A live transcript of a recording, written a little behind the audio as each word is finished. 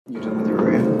You done with your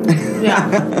Oreo? Yeah,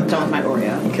 done with my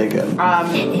Oreo. Okay, good. Do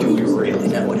we really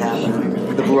know what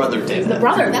happened? The brother did. The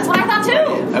brother, that's what I thought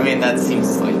too. I mean, that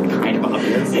seems like kind of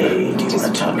obvious. Hey, do you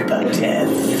want to talk about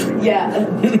death? Yeah.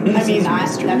 I mean,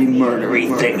 Murdery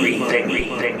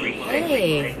thingy.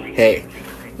 Hey. Hey.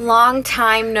 Long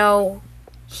time no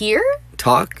hear?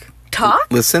 Talk? Talk?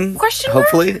 Listen? Question mark?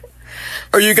 Hopefully.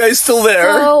 Are you guys still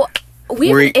there? So, we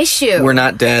have an issue. We're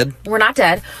not dead. We're not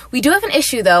dead. We do have an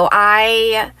issue, though.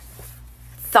 I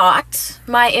thought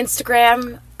my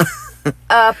Instagram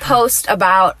post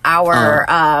about our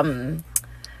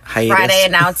Hiatus. Friday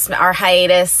announcement, our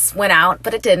hiatus went out,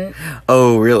 but it didn't.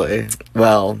 Oh, really?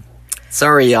 Well,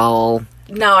 sorry, y'all.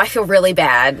 No, I feel really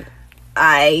bad.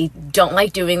 I don't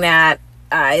like doing that.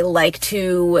 I like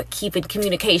to keep in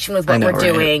communication with what we're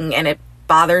doing, and it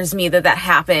bothers me that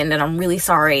happened, and I'm really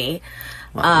sorry.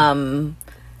 Wow.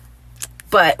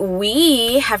 But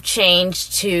we have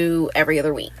changed to every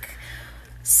other week.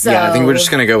 So, yeah, I think we're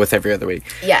just gonna go with every other week.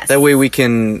 Yes. That way we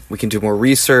can do more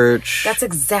research. That's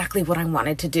exactly what I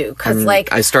wanted to do. Because,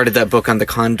 like, I started that book on the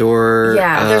Condor.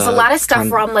 Yeah, there's a lot of stuff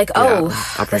where I'm like, oh,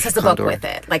 this has a book Condor. with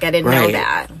it. Like, I didn't know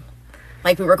that.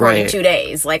 Like, we recorded 2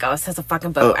 days. Like, oh, this has a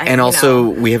fucking book. And also,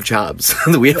 we have jobs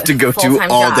that we have to go to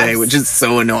Full-time all jobs. day, which is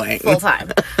so annoying. Full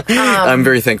time. I'm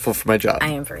very thankful for my job. I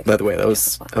am very By the way, I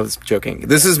was joking.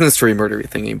 This is Mystery Murdery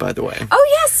Thingy, by the way. Oh,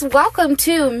 yes. Welcome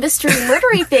to Mystery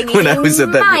Murdery Thingy. When I was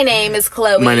at that- My name is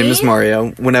Chloe. My name is Mario.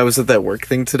 When I was at that work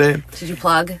thing today. Did you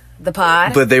plug the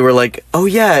pod? But they were like, oh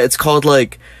yeah, it's called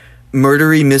like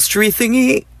Murdery Mystery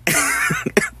Thingy.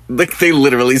 Like they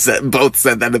literally both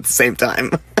said that at the same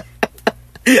time.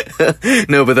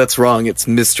 No, but that's wrong. It's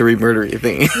Mystery Murdery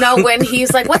Thingy. No, when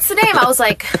he's like, what's the name? I was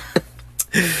like...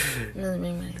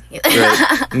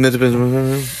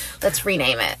 Let's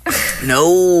rename it.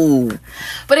 No.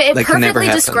 But it That can never perfectly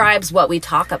happen. describes what we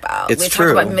talk about. It's we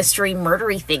true. talk about mystery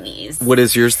murdery thingies. What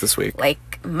is yours this week?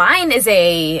 Like, mine is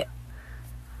a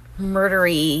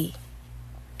murdery...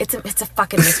 It's a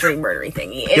fucking mystery murdery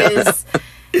thingy. It is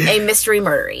a mystery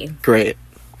murdery. Great.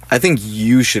 I think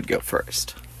you should go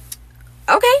first.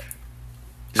 Okay.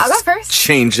 I'll go Just first.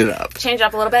 Change it up. Change it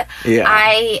up a little bit. Yeah.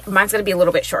 Mine's going to be a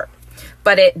little bit short.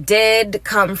 But it did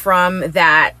come from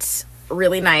that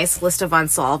really nice list of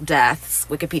unsolved deaths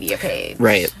Wikipedia page.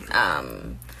 Right.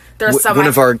 There's some one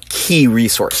of our key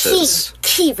resources.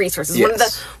 Key resources.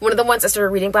 Yes. One of the ones I started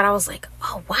reading, but I was like,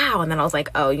 oh wow, and then I was like,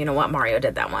 oh, you know what, Mario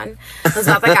did that one. It's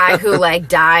not the guy who like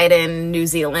died in New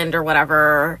Zealand or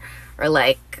whatever, or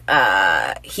like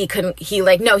he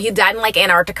died in like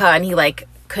Antarctica and he like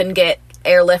couldn't get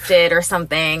airlifted or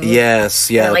something. Yes,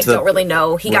 yeah. And, like don't really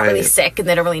know. He got really right. sick and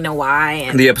they don't really know why.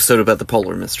 And The episode about the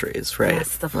polar mysteries, right?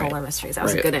 yes, the polar Right. mysteries. That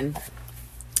was a Right. good one.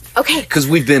 Okay. Because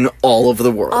we've been all over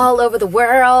the world. All over the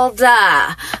world.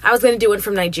 I was going to do one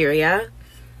from Nigeria,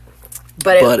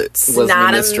 but it's wasn't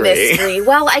not a a mystery.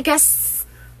 Well, I guess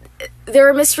there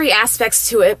are mystery aspects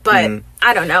to it, but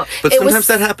I don't know. But It sometimes was,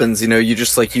 that happens, you know, you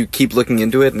just like, you keep looking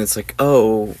into it and it's like,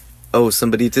 oh,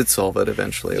 somebody did solve it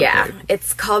eventually. yeah, Okay.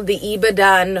 it's called the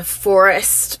Ibadan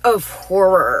Forest of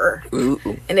Horror. Ooh.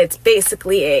 And it's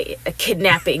basically a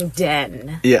kidnapping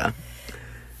den. Yeah.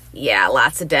 Yeah,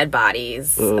 lots of dead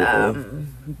bodies. Ooh.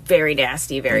 Very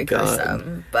nasty, very God.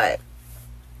 gruesome. But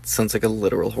Sounds like a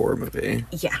literal horror movie.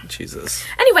 yeah. Jesus.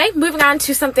 Anyway, moving on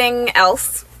to something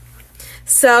else.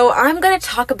 So I'm going to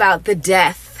talk about the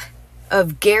death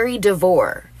of Gary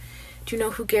DeVore. Do you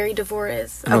know who Gary DeVore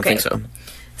is? I don't think so.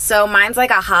 So mine's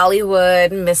like a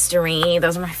Hollywood mystery.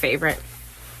 Those are my favorite.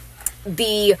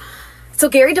 So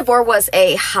Gary DeVore was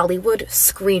a Hollywood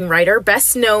screenwriter,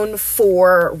 best known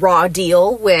for Raw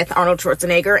Deal with Arnold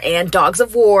Schwarzenegger and Dogs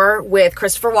of War with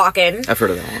Christopher Walken. I've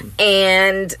heard of that one.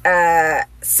 And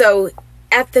so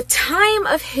at the time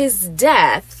of his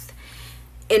death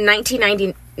in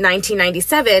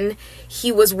 1997,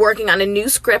 he was working on a new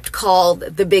script called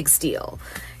The Big Steal.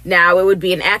 Now, it would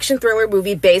be an action thriller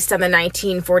movie based on the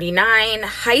 1949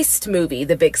 heist movie,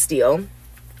 The Big Steal.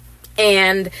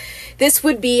 And this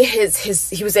would be he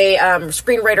was a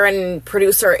screenwriter and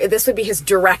producer. This would be his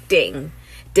directing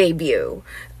debut.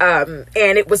 And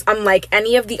it was unlike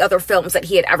any of the other films that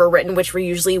he had ever written, which were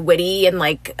usually witty and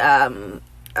like action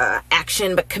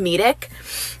but comedic.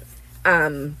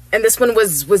 And this one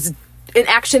was an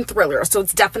action thriller, so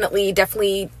it's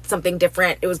definitely something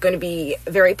different. It was going to be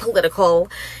very political.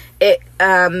 It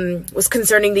was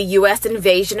concerning the U.S.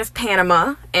 invasion of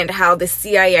Panama and how the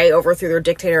CIA overthrew their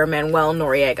dictator Manuel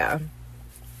Noriega.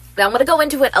 Now, I'm going to go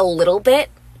into it a little bit,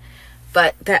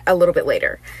 but that a little bit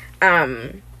later.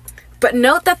 But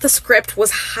note that the script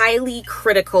was highly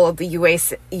critical of the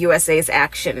USA's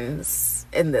actions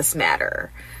in this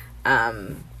matter.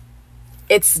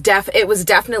 it was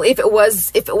definitely, if it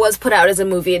was put out as a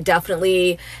movie, it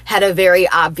definitely had a very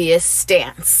obvious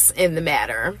stance in the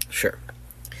matter. Sure.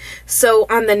 So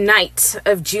on the night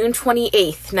of June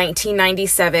 28th,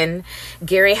 1997,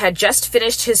 Gary had just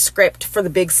finished his script for The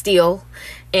Big Steal,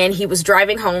 and he was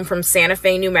driving home from Santa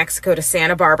Fe, New Mexico to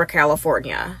Santa Barbara,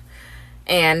 California,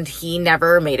 and he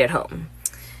never made it home.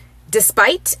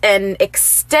 Despite an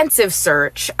extensive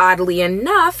search, oddly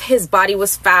enough, his body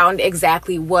was found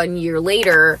exactly 1 year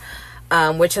later,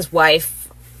 which his wife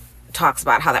talks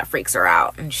about how that freaks her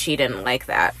out, and she didn't like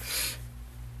that.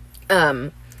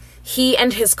 He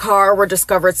and his car were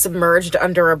discovered submerged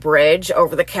under a bridge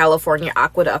over the California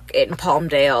Aqueduct in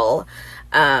Palmdale,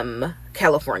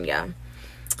 California.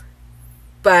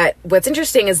 But what's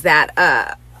interesting is that,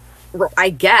 I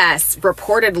guess,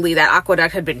 reportedly that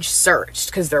aqueduct had been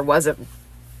searched, because there was an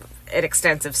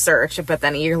extensive search, but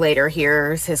then a year later,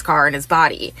 here's his car and his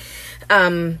body.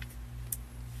 It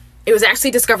was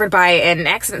actually discovered by an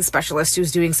accident specialist who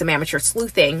was doing some amateur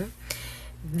sleuthing.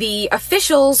 The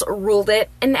officials ruled it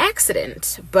an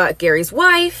accident, but Gary's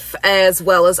wife, as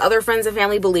well as other friends and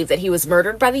family, believe that he was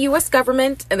murdered by the U.S.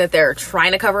 government and that they're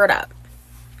trying to cover it up.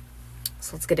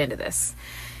 So let's get into this.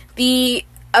 The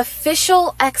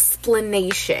official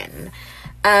explanation.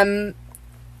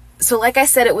 So like I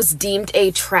said, it was deemed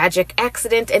a tragic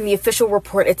accident, and the official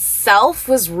report itself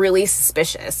was really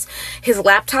suspicious. His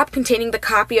laptop containing the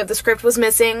copy of the script was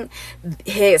missing.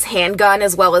 His handgun,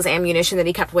 as well as ammunition that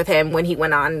he kept with him when he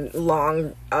went on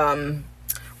long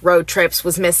road trips,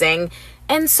 was missing.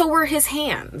 And so were his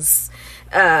hands.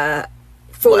 For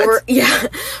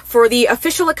the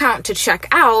official account to check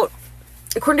out,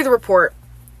 according to the report,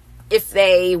 if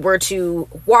they were to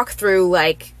walk through,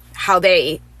 like, how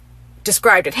they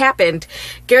described it happened,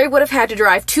 Gary would have had to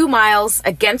drive 2 miles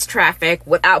against traffic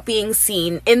without being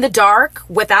seen, in the dark,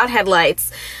 without headlights,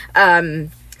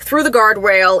 through the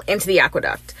guardrail into the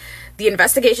aqueduct. The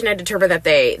investigation had determined that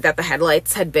the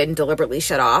headlights had been deliberately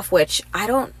shut off, which I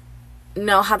don't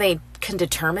know how they can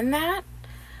determine that.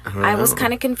 I was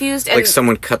kind of confused. Like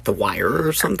someone cut the wire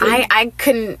or something? I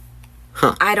couldn't...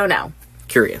 Huh. I don't know.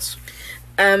 Curious.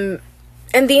 And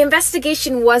the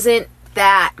investigation wasn't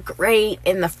that great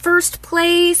in the first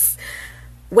place.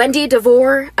 Wendy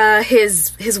DeVore,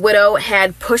 his widow,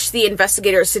 had pushed the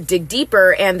investigators to dig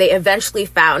deeper, and they eventually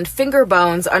found finger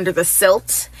bones under the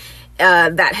silt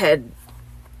that had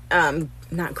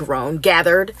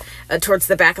gathered towards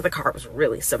the back of the car. It was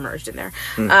really submerged in there.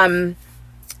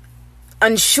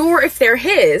 Unsure if they're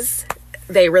his,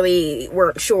 they really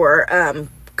weren't sure,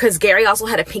 because Gary also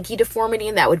had a pinky deformity,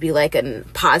 and that would be like a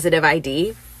positive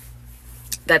ID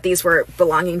that these were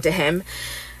belonging to him.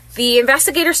 The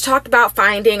investigators talked about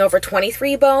finding over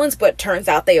 23 bones, but turns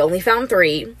out they only found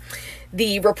 3.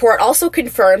 The report also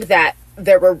confirmed that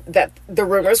the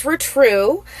rumors were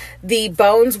true. The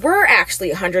bones were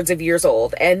actually hundreds of years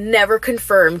old and never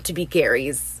confirmed to be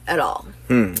Gary's at all.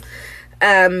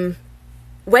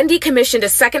 Wendy commissioned a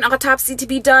second autopsy to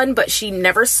be done, but she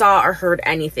never saw or heard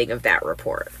anything of that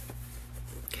report.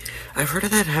 I've heard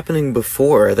of that happening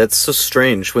before. That's so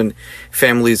strange when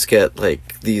families get,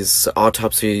 like, these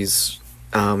autopsies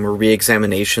or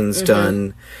re-examinations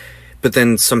done, but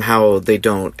then somehow they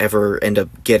don't ever end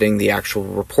up getting the actual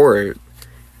report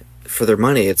for their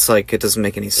money. It's like, it doesn't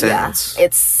make any sense. Yeah,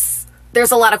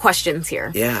 there's a lot of questions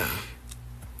here. Yeah.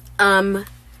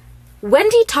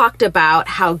 Wendy talked about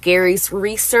how Gary's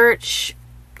research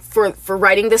for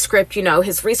writing the script,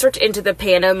 his research into the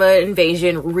Panama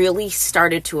invasion really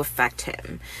started to affect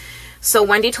him. So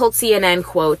Wendy told CNN,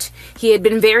 quote, "He had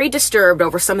been very disturbed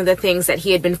over some of the things that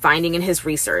he had been finding in his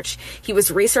research. He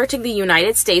was researching the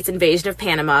United States invasion of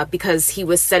Panama because he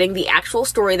was setting the actual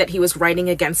story that he was writing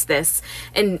against this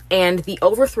and the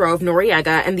overthrow of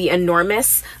Noriega and the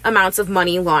enormous amounts of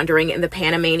money laundering in the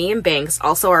Panamanian banks,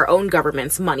 also our own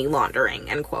government's money laundering,"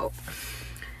 end quote.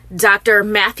 Dr.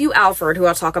 Matthew Alford, who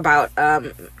I'll talk about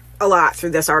a lot through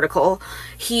this article,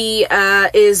 he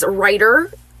is a writer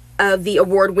of the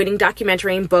award-winning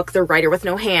documentary and book, The Writer with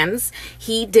No Hands.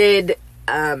 He did,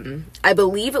 I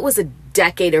believe it was a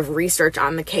decade of research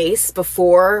on the case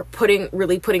before putting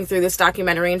through this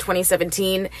documentary in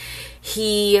 2017.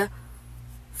 He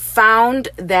found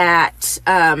that,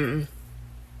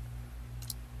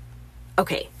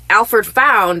 Alford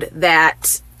found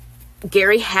that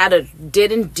Gary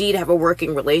did indeed have a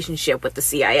working relationship with the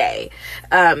CIA.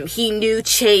 He knew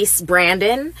Chase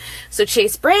Brandon. So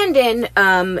Chase Brandon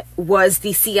was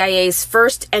the CIA's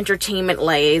first entertainment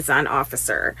liaison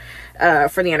officer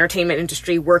for the entertainment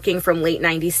industry, working from late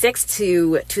 96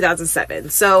 to 2007.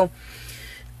 So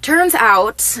turns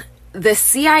out the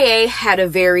CIA had a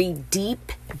very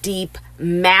deep deep,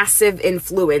 massive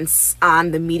influence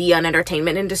on the media and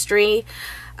entertainment industry,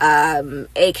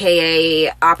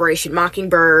 aka Operation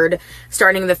Mockingbird,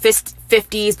 starting in the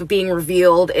 50s but being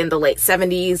revealed in the late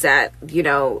 70s at,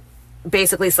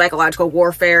 basically psychological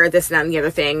warfare, this and that and the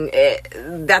other thing.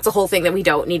 That's a whole thing that we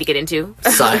don't need to get into.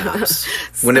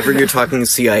 Psyops. Whenever you're talking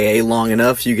CIA long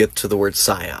enough, you get to the word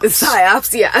psyops.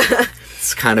 Psyops, yeah.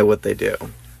 It's kind of what they do.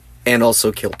 And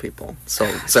also kill people. So,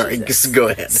 sorry, just go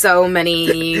ahead. So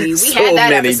many... We had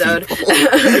that episode.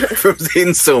 From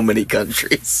in so many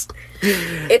countries.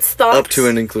 It's thought... Up to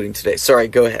and including today. Sorry,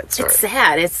 go ahead. Sorry. It's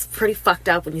sad. It's pretty fucked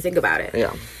up when you think about it.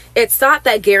 Yeah. It's thought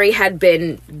that Gary had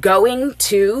been going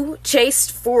to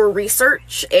Chase for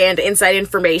research and inside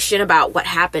information about what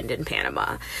happened in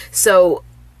Panama. So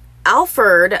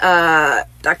Alford,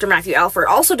 Dr. Matthew Alford,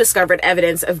 also discovered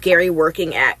evidence of Gary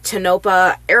working at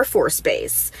Tonopah Air Force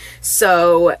Base.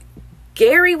 So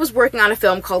Gary was working on a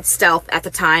film called Stealth at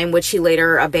the time, which he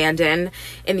later abandoned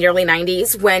in the early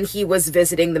 90s when he was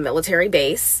visiting the military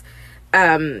base.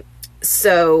 The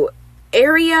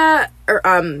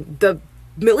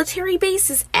military base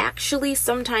is actually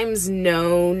sometimes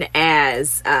known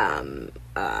as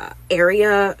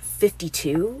Area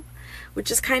 52,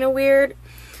 which is kind of weird.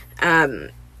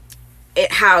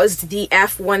 It housed the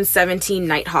F-117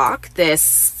 Nighthawk,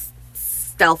 this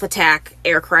stealth attack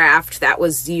aircraft that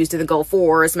was used in the Gulf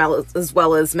War as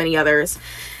well as many others.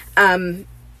 And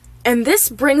this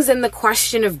brings in the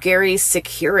question of Gary's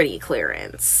security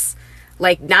clearance.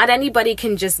 Like, not anybody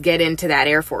can just get into that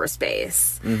Air Force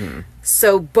base. Mm-hmm.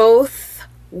 So both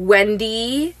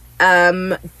Wendy,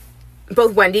 Gary's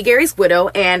widow,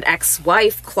 and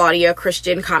ex-wife, Claudia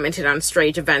Christian, commented on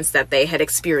strange events that they had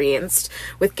experienced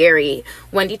with Gary.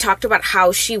 Wendy talked about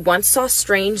how she once saw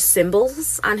strange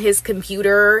symbols on his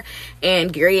computer,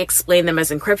 and Gary explained them as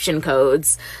encryption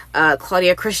codes.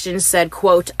 Claudia Christian said,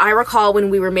 quote, "I recall when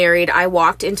we were married, I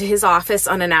walked into his office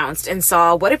unannounced and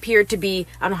saw what appeared to be,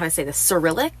 I don't know how to say this,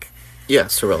 Cyrillic? Yeah,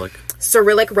 Cyrillic.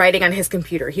 Cyrillic writing on his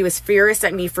computer. He was furious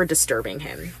at me for disturbing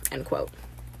him," end quote.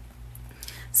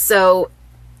 So,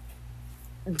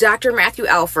 Dr. Matthew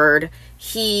Alford,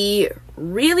 he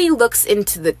really looks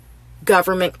into the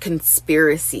government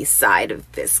conspiracy side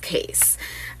of this case.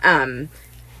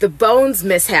 The Bones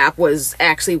mishap was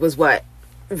what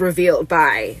revealed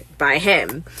by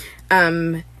him.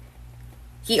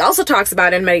 He also talks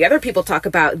about, and many other people talk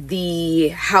about,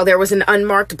 how there was an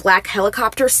unmarked black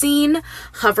helicopter seen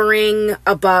hovering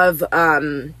above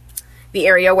the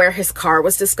area where his car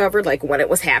was discovered, like when it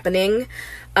was happening.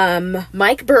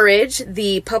 Mike Burridge,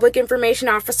 the public information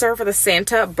officer for the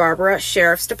Santa Barbara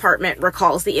Sheriff's Department,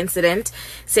 recalls the incident,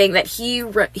 saying that he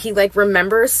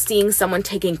remembers seeing someone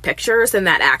taking pictures, and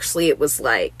that actually it was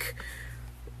like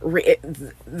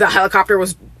the helicopter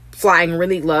was flying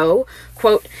really low.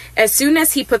 Quote, "As soon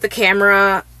as he put the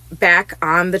camera back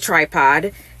on the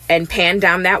tripod and panned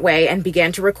down that way and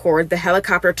began to record, the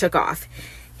helicopter took off.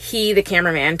 He, the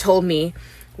cameraman, told me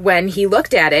when he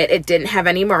looked at it, it didn't have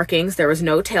any markings. There was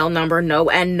no tail number, no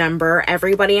end number.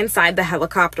 Everybody inside the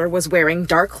helicopter was wearing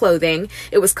dark clothing.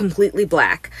 It was completely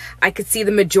black. I could see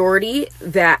the majority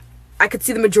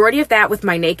of that with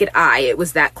my naked eye. It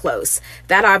was that close.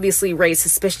 That obviously raised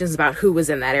suspicions about who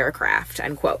was in that aircraft,"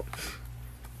 end quote.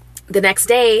 The next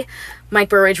day, Mike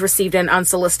Burridge received an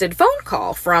unsolicited phone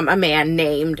call from a man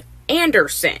named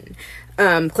Anderson,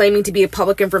 claiming to be a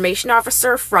public information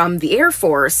officer from the Air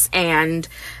Force. And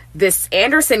this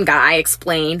Anderson guy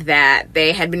explained that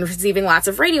they had been receiving lots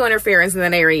of radio interference in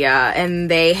that area, and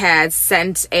they had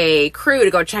sent a crew to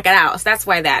go check it out. So that's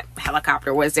why that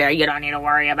helicopter was there. You don't need to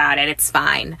worry about it. It's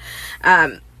fine.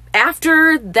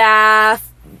 After the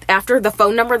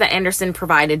phone number that Anderson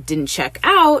provided didn't check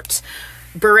out,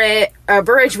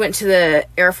 Burridge went to the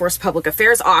Air Force Public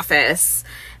Affairs office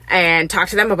and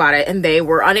talked to them about it, and they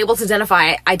were unable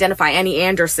to identify any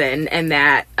Anderson, and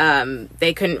that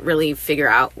they couldn't really figure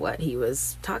out what he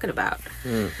was talking about.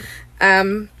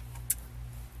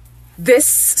 This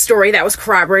story that was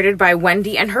corroborated by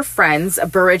Wendy and her friends,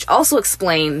 Burridge also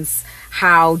explains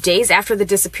how days after the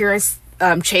disappearance,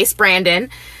 Chase Brandon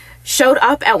showed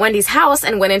up at Wendy's house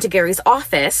and went into Gary's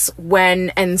office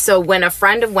when a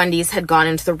friend of Wendy's had gone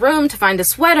into the room to find a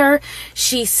sweater,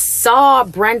 she saw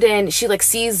Brendan,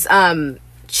 sees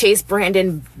Chase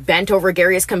Brandon bent over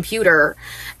Gary's computer,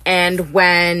 and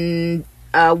when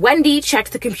Wendy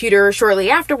checked the computer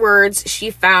shortly afterwards, she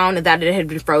found that it had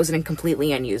been frozen and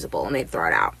completely unusable, and they'd throw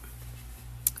it out.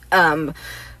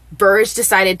 Burridge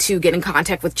decided to get in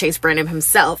contact with Chase Brandon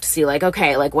himself to see,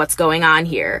 what's going on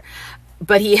here.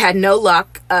 But he had no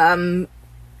luck.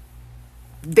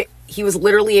 He was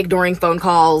literally ignoring phone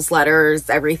calls, letters,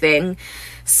 everything.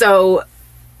 So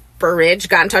Burridge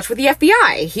got in touch with the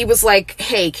FBI. He was like,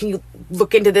 hey, can you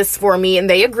look into this for me? And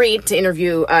they agreed to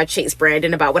interview Chase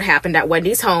Brandon about what happened at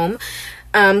Wendy's home.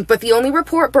 But the only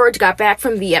report Burridge got back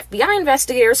from the FBI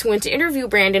investigators who went to interview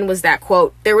Brandon was that,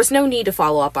 quote, there was no need to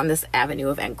follow up on this avenue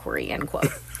of inquiry, end quote.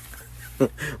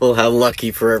 Well, how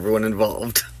lucky for everyone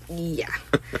involved. Yeah.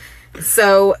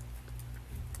 So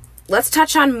let's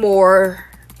touch on more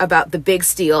about the big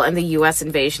steal and the U.S.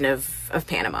 invasion of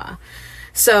Panama.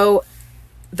 So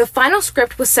the final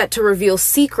script was set to reveal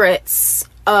secrets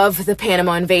of the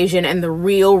Panama invasion and the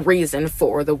real reason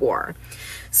for the war.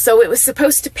 So it was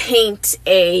supposed to paint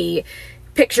a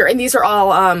picture, and these are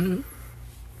all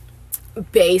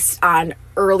based on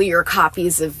earlier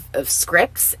copies of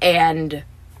scripts and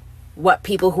what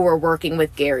people who were working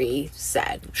with Gary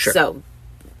said. Sure. So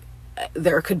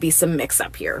there could be some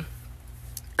mix-up here.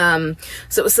 So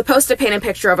it was supposed to paint a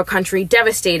picture of a country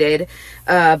devastated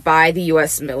by the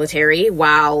U.S. military,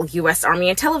 while U.S. Army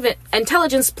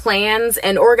intelligence plans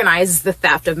and organizes the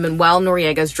theft of Manuel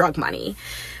Noriega's drug money.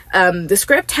 The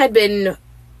script had been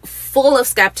full of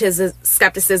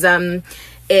skepticism.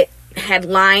 It had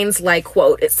lines like,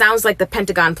 quote, it sounds like the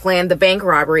Pentagon planned the bank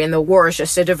robbery and the war is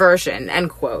just a diversion,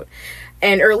 end quote.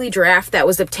 An early draft that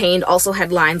was obtained also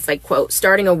had lines like, quote,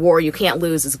 starting a war you can't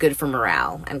lose is good for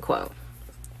morale, end quote.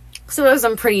 So there's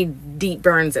some pretty deep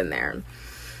burns in there.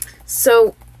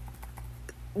 So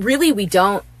really, we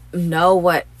don't know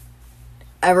what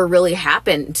ever really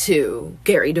happened to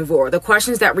Gary DeVore. The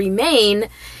questions that remain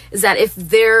is that if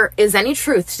there is any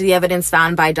truth to the evidence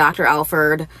found by Dr.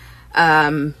 Alford,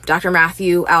 Dr.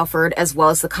 Matthew Alford, as well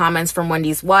as the comments from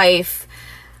Wendy's wife,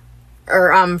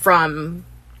 or from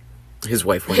his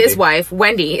wife, Wendy. His wife,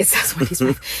 Wendy. It says Wendy's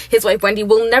wife. His wife, Wendy,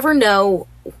 will never know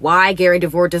why Gary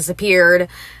DeVore disappeared.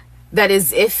 That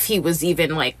is, if he was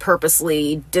even, like,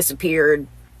 purposely disappeared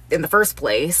in the first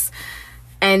place.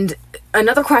 And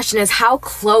another question is, how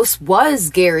close was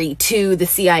Gary to the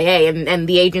CIA and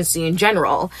the agency in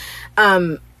general?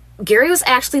 Gary was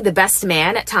actually the best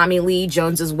man at Tommy Lee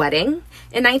Jones's wedding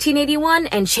in 1981,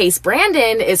 and Chase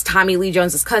Brandon is Tommy Lee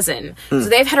Jones's cousin. So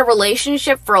they've had a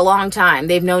relationship for a long time.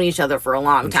 They've known each other for a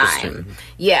long time.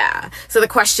 Yeah. So the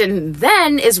question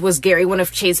then is, was Gary one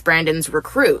of Chase Brandon's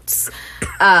recruits?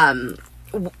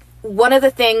 One of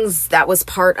the things that was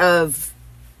part of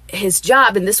his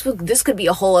job, and this could be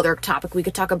a whole other topic we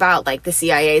could talk about, like the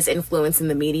CIA's influence in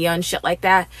the media and shit like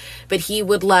that, but he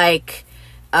would, like,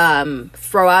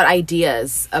 throw out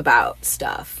ideas about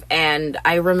stuff. And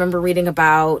I remember reading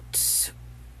about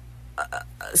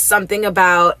something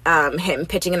about him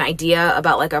pitching an idea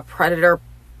about, like, a predator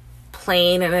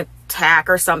plane and attack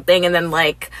or something, and then,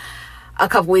 like, a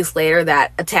couple weeks later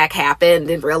that attack happened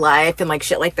in real life and, like,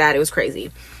 shit like that. It was crazy.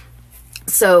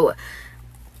 So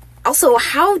also,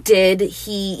 how did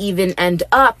he even end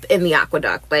up in the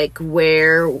aqueduct? Like,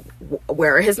 where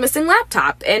are his missing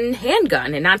laptop and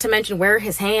handgun? And not to mention, where are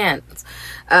his hands?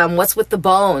 What's with the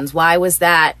bones? Why was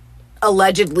that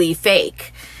allegedly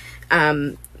fake?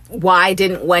 Why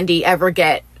didn't Wendy ever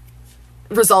get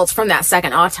results from that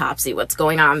second autopsy? What's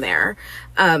going on there?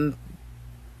 And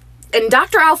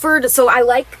Dr. Alford, so I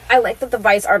like that the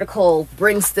Vice article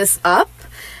brings this up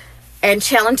and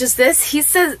challenges this. He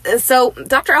says, so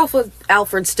Dr.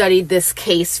 Alford studied this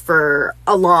case for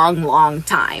a long, long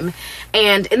time.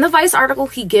 And in the Vice article,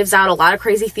 he gives out a lot of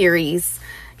crazy theories.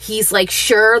 He's, like,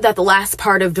 sure that the last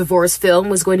part of DeVore's film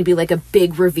was going to be, like, a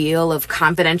big reveal of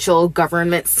confidential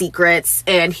government secrets.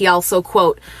 And he also,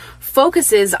 quote,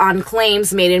 focuses on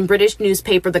claims made in British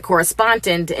newspaper The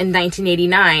Correspondent in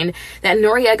 1989 that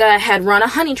Noriega had run a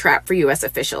honey trap for U.S.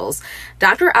 officials.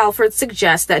 Dr. Alford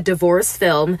suggests that DeVore's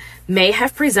film may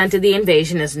have presented the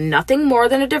invasion as nothing more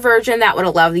than a diversion that would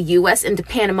allow the U.S. into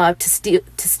Panama to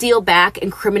steal back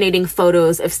incriminating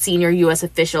photos of senior U.S.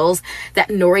 officials that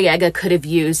Noriega could have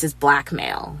used as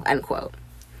blackmail, end quote.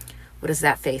 What does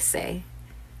that face say?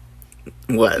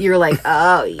 What? You're like,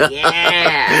 oh,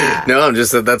 yeah. No, I'm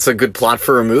just that's a good plot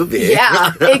for a movie.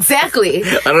 Yeah, exactly.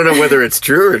 I don't know whether it's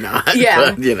true or not.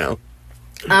 Yeah. But, you know.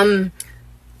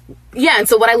 Yeah, and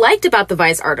so what I liked about the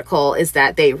Vice article is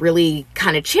that they really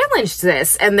kind of challenged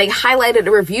this, and they highlighted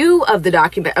a review of the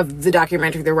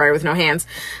documentary The Writer with No Hands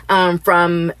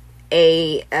from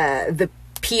the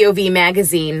POV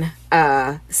magazine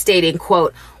stating,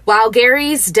 quote, while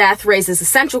Gary's death raises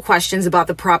essential questions about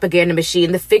the propaganda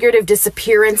machine, the figurative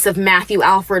disappearance of Matthew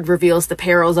Alford reveals the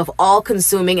perils of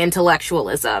all-consuming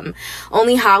intellectualism.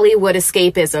 Only Hollywood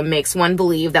escapism makes one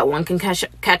believe that one can catch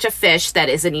a fish that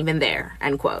isn't even there,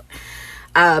 end quote.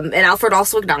 And Alford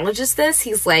also acknowledges this.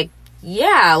 He's like,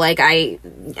 yeah, like I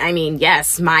mean,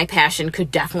 yes, my passion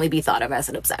could definitely be thought of as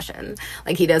an obsession.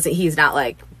 Like he's not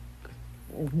like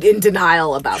in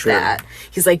denial about that.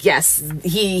 He's like, yes,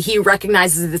 he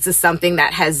recognizes this is something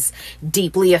that has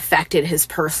deeply affected his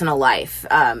personal life,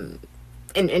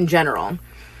 in general.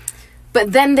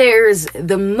 But then there's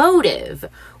the motive.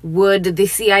 Would the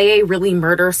CIA really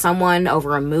murder someone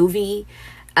over a movie?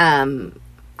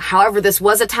 However, this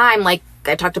was a time, like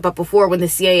I talked about before, when the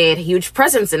CIA had a huge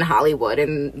presence in Hollywood,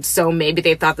 and so maybe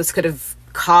they thought this could have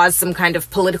caused some kind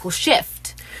of political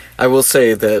shift. I will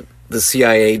say that the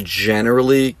CIA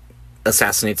generally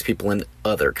assassinates people in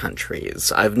other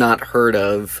countries. I've not heard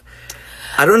of...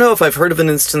 I don't know if I've heard of an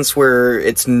instance where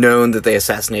it's known that they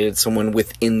assassinated someone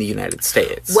within the United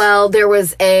States. Well, there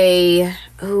was a...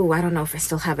 Oh, I don't know if I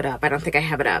still have it up. I don't think I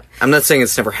have it up. I'm not saying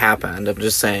it's never happened. I'm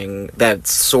just saying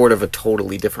that's sort of a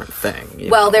totally different thing.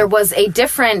 Well, there was a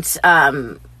different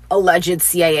alleged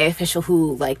CIA official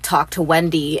who, like, talked to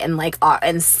Wendy and, like,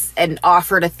 and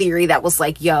offered a theory that was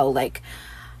like, yo, like...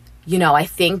 You know, I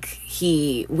think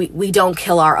we don't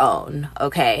kill our own,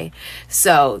 okay?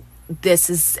 So this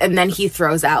is, and then he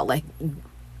throws out like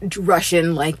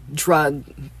Russian like drug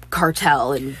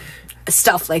cartel and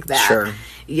stuff like that. Sure.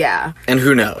 Yeah. And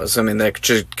who knows? I mean, that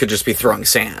could just be throwing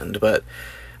sand, but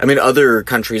I mean, other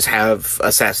countries have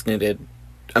assassinated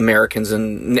Americans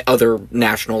and other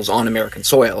nationals on American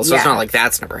soil, so it's not like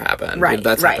that's never happened. Right.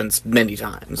 That's happened many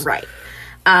times. Right.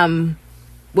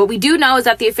 What we do know is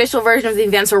that the official version of the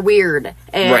events are weird,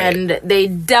 and they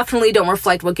definitely don't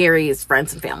reflect what Gary's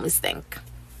friends and families think.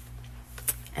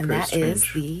 And Very that strange.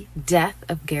 is the death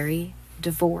of Gary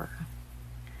DeVore.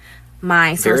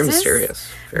 My sources... Very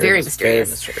mysterious. Very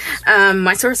mysterious. Very mysterious.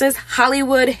 My sources,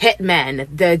 Hollywood Hitmen,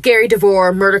 The Gary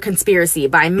DeVore Murder Conspiracy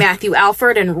by Matthew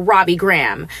Alford and Robbie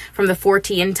Graham from the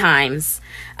 14 Times.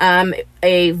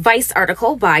 A Vice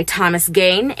article by Thomas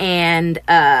Gain, and...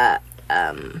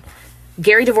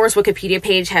 Gary DeVore's Wikipedia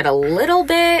page had a little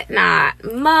bit,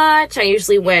 not much. I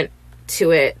usually went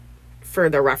to it for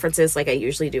the references like I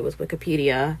usually do with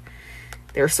Wikipedia.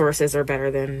 Their sources are better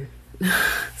than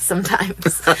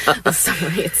sometimes the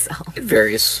summary itself. It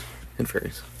varies.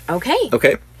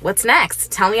 Okay. What's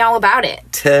next? Tell me all about it.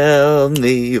 Tell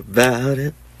me about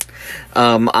it.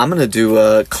 I'm going to do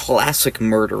a classic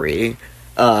murdery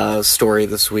story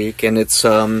this week, and it's...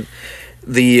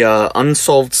 the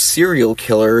unsolved serial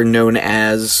killer known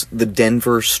as the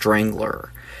Denver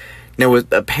Strangler. Now,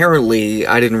 apparently,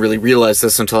 I didn't really realize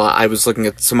this until I was looking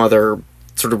at some other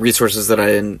sort of resources that I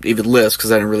didn't even list,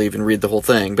 because I didn't really even read the whole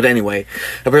thing. But anyway,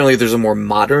 apparently there's a more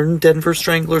modern Denver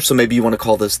Strangler, so maybe you want to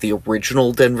call this the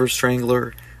original Denver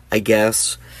Strangler, I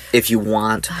guess, if you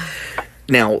want.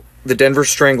 Now, the Denver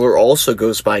Strangler also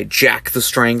goes by Jack the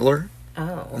Strangler,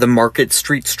 the Market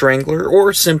Street Strangler,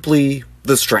 or simply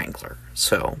the Strangler.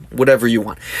 So, whatever you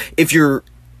want. If you're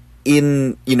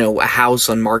in, a house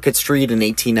on Market Street in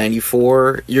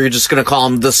 1894, you're just going to call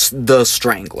him the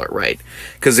Strangler, right?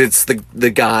 Because it's the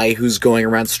guy who's going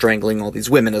around strangling all these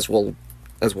women, as we'll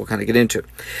kind of get into.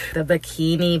 The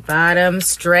Bikini Bottom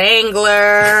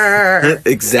Strangler.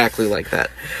 Exactly like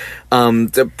that.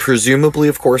 Presumably,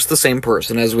 of course, the same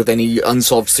person. As with any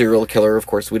unsolved serial killer, of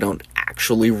course, we don't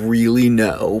actually really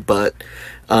know, but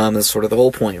that's sort of the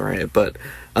whole point, right? But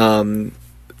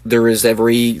there is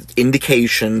every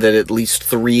indication that at least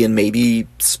 3 and maybe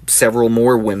several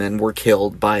more women were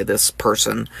killed by this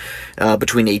person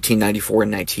between 1894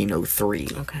 and 1903.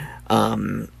 Okay.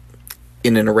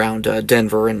 In and around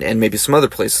Denver and maybe some other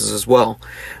places as well.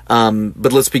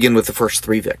 But let's begin with the first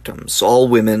 3 victims. All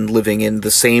women living in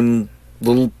the same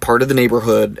little part of the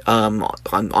neighborhood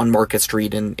on Market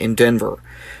Street in Denver.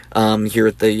 Here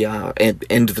at the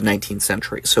end of the 19th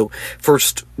century. So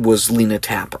first was Lena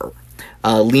Tapper.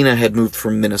 Lena had moved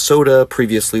from Minnesota,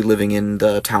 previously living in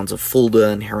the towns of Fulda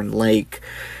and Heron Lake,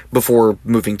 before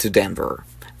moving to Denver,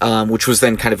 which was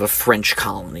then kind of a French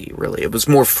colony, really. It was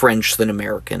more French than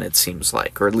American, it seems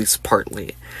like, or at least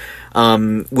partly,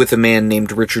 with a man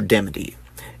named Richard Demedy,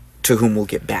 to whom we'll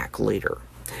get back later.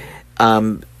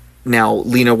 Now,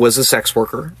 Lena was a sex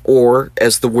worker, or,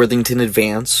 as the Worthington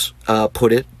Advance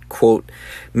put it, quote,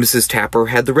 Mrs. Tapper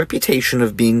had the reputation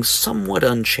of being somewhat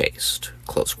unchaste,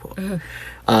 close quote.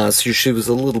 So she was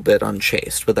a little bit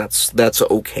unchaste, but that's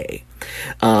okay.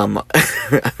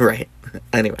 Right.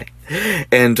 Anyway.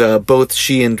 And both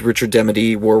she and Richard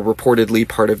Demedy were reportedly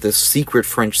part of this secret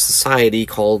French society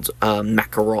called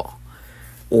Macaron,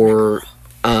 or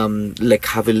Les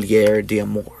Cavaliers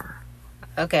d'Amour.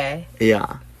 Okay.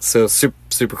 Yeah. So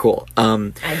super cool.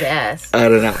 I guess. I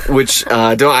don't know. Which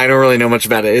I don't really know much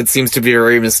about it. It seems to be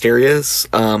very mysterious.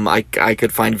 I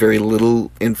could find very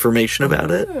little information about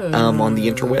it on the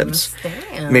interwebs.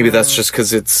 Damn. Maybe that's just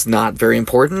because it's not very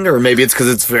important, or maybe it's because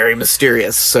it's very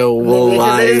mysterious. So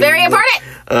Because it is very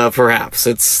important. Perhaps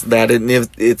it's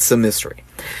a mystery.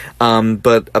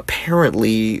 But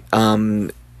apparently,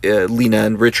 Lena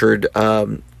and Richard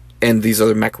and these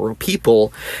other Mackerel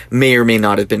people may or may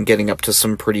not have been getting up to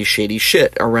some pretty shady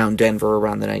shit around Denver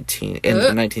around the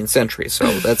 19th century. So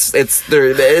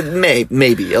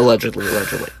maybe allegedly.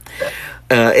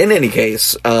 In any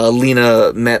case,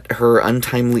 Lena met her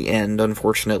untimely end,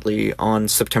 unfortunately, on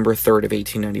September 3rd of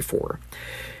 1894.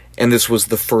 And this was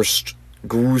the first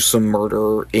gruesome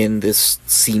murder in this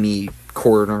seamy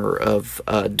corner of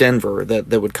Denver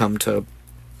that would come to,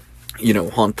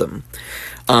 haunt them.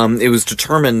 It was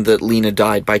determined that Lena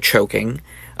died by choking,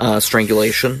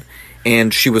 strangulation,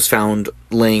 and she was found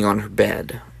lying on her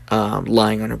bed.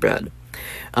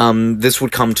 This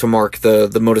would come to mark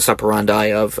the modus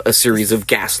operandi of a series of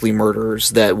ghastly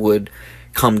murders that would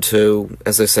come to,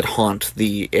 as I said, haunt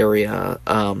the area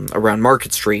around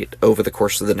Market Street over the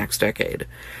course of the next decade.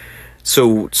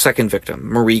 So, second victim,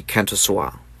 Marie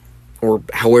Kentasois, or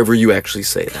however you actually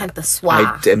say that.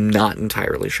 Kentasois. I am not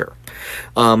entirely sure.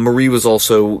 Marie was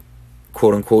also,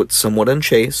 quote-unquote, somewhat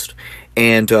unchaste,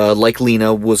 and, like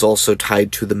Lena, was also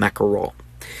tied to the Mackerel.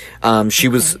 She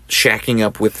was shacking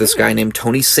up with this guy named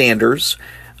Tony Sanders,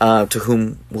 to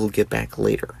whom we'll get back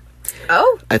later.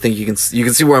 Oh? I think you can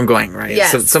see where I'm going, right?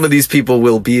 Yes. So some of these people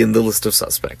will be in the list of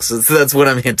suspects. So that's what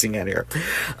I'm hinting at here.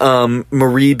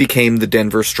 Marie became the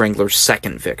Denver Strangler's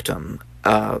second victim,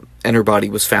 and her body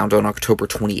was found on October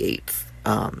 28th.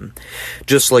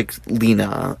 Just like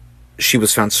Lena, she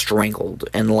was found strangled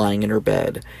and lying in her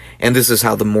bed. And this is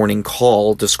how the Morning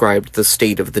Call described the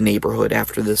state of the neighborhood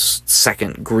after this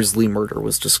second grisly murder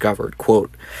was discovered. Quote,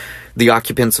 "The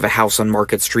occupants of a house on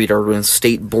Market Street are in a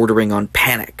state bordering on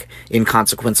panic in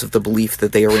consequence of the belief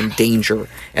that they are in danger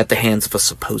at the hands of a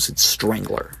supposed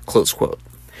strangler." Close quote.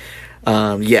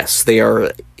 Yes, they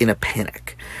are in a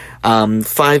panic.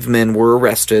 5 men were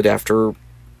arrested after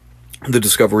the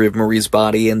discovery of Marie's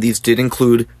body, and these did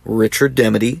include Richard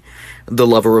Demedy, the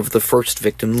lover of the first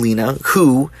victim, Lena,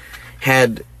 who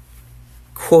had,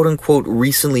 quote-unquote,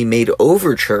 recently made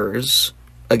overtures,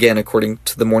 again, according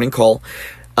to the Morning Call,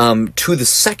 to the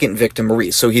second victim, Marie.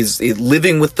 So he's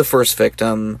living with the first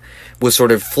victim, was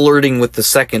sort of flirting with the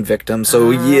second victim.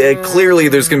 So, yeah, clearly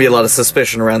there's going to be a lot of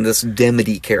suspicion around this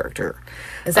Demedy character.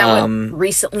 Is that what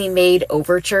recently made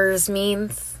overtures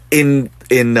means? In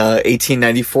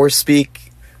 1894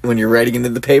 speak, when you're writing it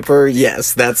in the paper,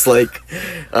 yes, that's like,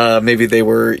 maybe they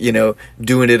were,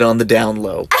 doing it on the down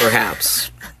low,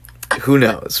 perhaps. Who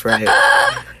knows, right?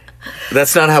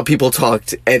 That's not how people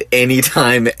talked at any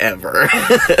time ever,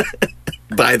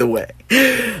 by the way.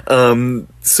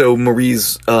 So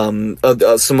Marie's, some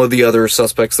of the other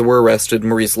suspects that were arrested,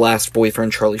 Marie's last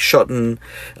boyfriend, Charlie Shutton,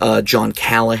 John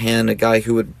Callahan, a guy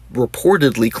who had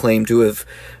reportedly claimed to have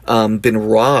been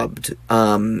robbed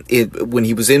when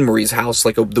he was in Marie's house,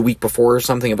 like the week before or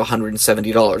something, of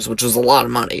 $170, which was a lot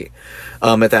of money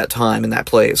at that time in that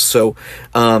place. So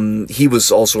he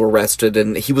was also arrested,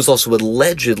 and he was also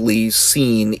allegedly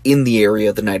seen in the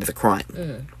area the night of the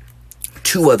crime.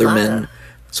 2 other men...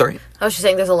 Sorry? I was just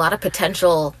saying there's a lot of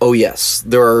potential... Oh, yes.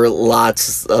 There are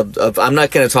lots of I'm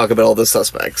not going to talk about all the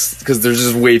suspects, because there's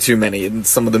just way too many, and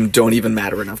some of them don't even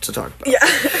matter enough to talk about. Yeah.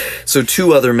 So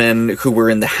 2 other men who were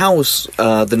in the house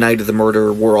the night of the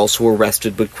murder were also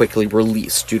arrested, but quickly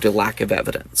released due to lack of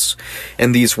evidence.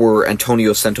 And these were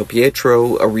Antonio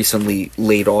Santopietro, a recently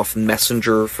laid-off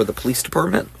messenger for the police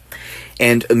department,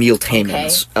 and Emile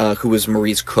Taymans, who was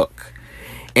Marie's cook.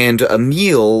 And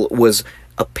Emile was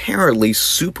apparently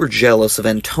super jealous of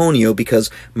Antonio because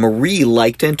Marie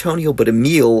liked Antonio, but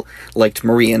Emile liked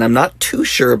Marie. And I'm not too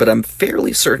sure, but I'm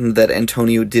fairly certain that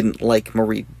Antonio didn't like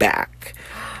Marie back.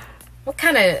 What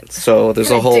kind of... So there's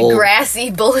a whole...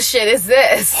 Degrassi bullshit is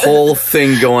this? Whole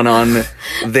thing going on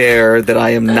there that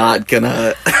I am not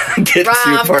gonna get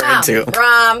too far into.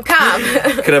 Rom-com.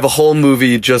 Could have a whole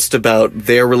movie just about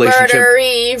their relationship.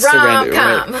 Murdery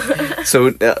rom-com. Right.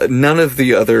 So none of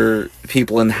the other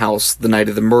people in the house the night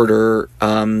of the murder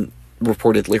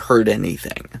reportedly heard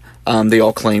anything. They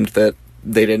all claimed that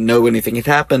they didn't know anything had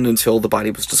happened until the body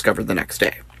was discovered the next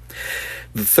day.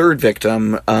 The third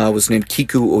victim was named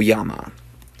Kiku Oyama.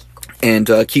 And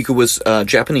Kiku was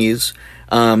Japanese.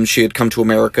 She had come to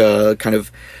America, kind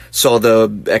of saw the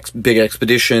big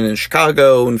expedition in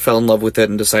Chicago and fell in love with it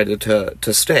and decided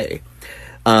to stay.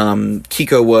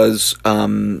 Kiko was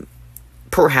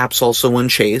perhaps also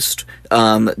unchaste.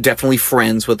 Definitely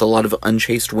friends with a lot of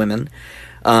unchaste women.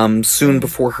 Soon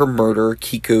before her murder,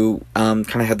 Kiku kind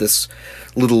of had this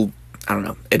little, I don't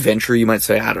know, adventure, you might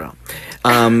say, I don't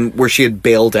know, where she had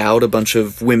bailed out a bunch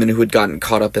of women who had gotten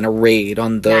caught up in a raid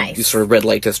on the sort of red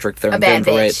light district there in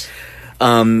Denver,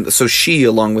 right? So she,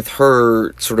 along with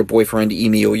her sort of boyfriend,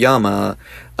 Imi Oyama,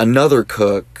 another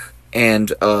cook,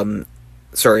 and,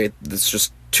 sorry, it's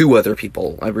just two other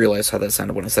people. I realized how that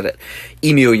sounded when I said it.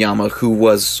 Imi Oyama, who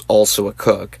was also a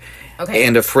cook,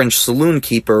 and a French saloon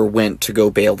keeper went to go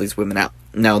bail these women out.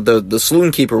 Now, the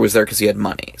saloon keeper was there because he had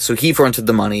money. So he fronted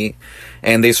the money,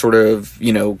 and they sort of,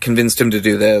 convinced him to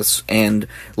do this. And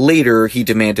later, he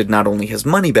demanded not only his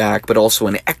money back, but also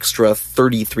an extra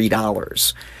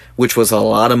 $33, which was a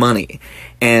lot of money.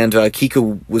 And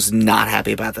Kiku was not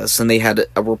happy about this, and they had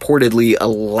reportedly a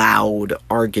loud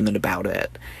argument about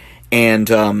it.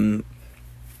 And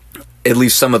at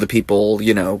least some of the people,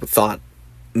 thought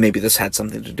maybe this had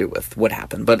something to do with what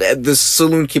happened. But the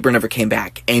saloon keeper never came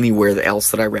back anywhere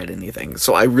else that I read anything,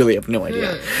 so I really have no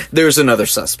idea. There's another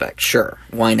suspect, sure.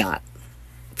 Why not?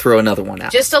 Throw another one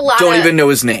out. Just a lot Don't even know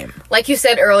his name. Like you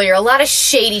said earlier, a lot of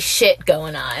shady shit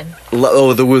going on.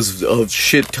 There was a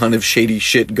shit ton of shady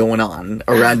shit going on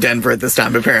around Denver at this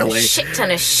time, apparently. A shit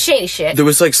ton of shady shit. There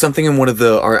was something in one of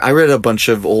the... I read a bunch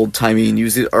of old-timey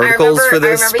news articles for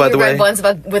this, by the way. I remember you read ones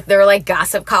about, with their,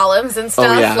 gossip columns and stuff.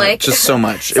 Oh, yeah, just so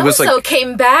much. It was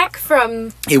came back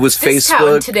from it was this Facebook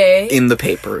town today. In the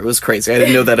paper. It was crazy. I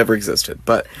didn't know that ever existed,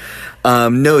 but...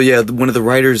 no, yeah, one of the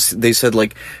writers, they said,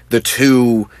 the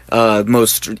two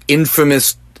most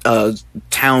infamous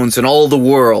towns in all the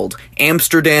world,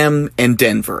 Amsterdam and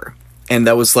Denver. And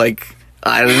that was I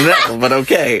don't know, but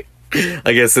okay.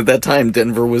 I guess at that time,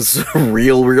 Denver was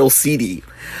real seedy.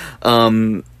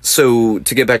 So,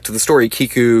 to get back to the story,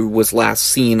 Kiku was last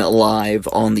seen alive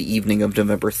on the evening of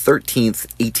November 13th,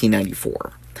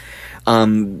 1894.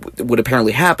 What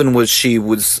apparently happened was she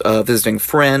was visiting a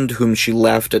friend whom she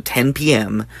left at 10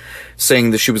 p.m.,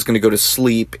 saying that she was going to go to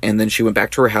sleep, and then she went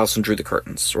back to her house and drew the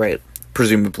curtains, right?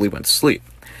 Presumably went to sleep.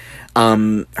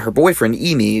 Her boyfriend,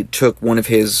 Emi, took one of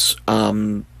his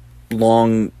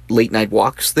long late-night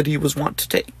walks that he was wont to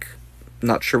take.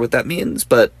 Not sure what that means,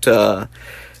 but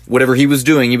whatever he was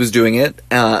doing it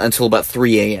until about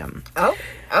 3 a.m. Oh.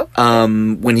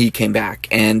 When he came back,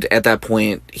 and at that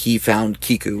point, he found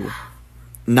Kiku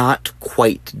not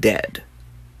quite dead.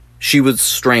 She was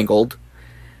strangled.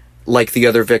 Like the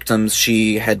other victims,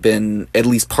 she had been at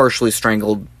least partially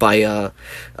strangled by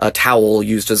a towel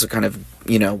used as a kind of,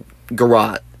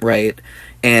 garrote, right?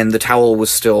 And the towel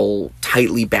was still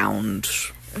tightly bound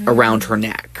around her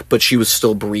neck, but she was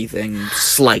still breathing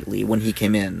slightly when he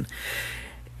came in.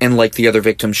 And like the other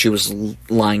victims, she was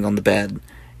lying on the bed.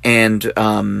 And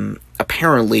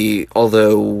apparently,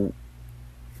 although,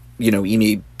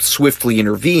 Emi swiftly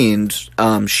intervened,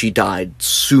 she died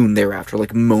soon thereafter,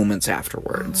 moments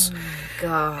afterwards. Oh,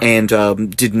 God.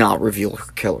 And did not reveal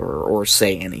her killer or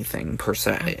say anything, per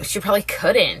se. She probably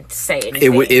couldn't say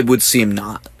anything. It would seem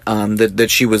not. That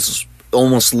she was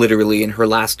almost literally in her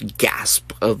last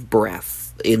gasp of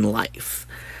breath in life.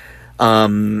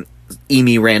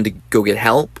 Emi ran to go get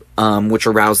help, which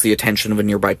aroused the attention of a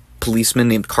nearby policeman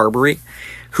named Carberry,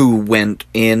 who went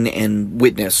in and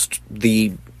witnessed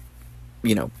the,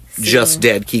 just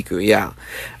dead Kiku, yeah.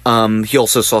 He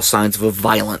also saw signs of a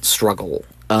violent struggle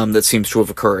that seems to have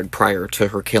occurred prior to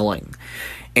her killing.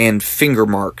 And finger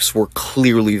marks were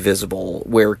clearly visible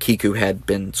where Kiku had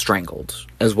been strangled,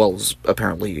 as well as,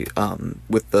 apparently,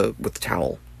 with the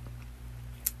towel.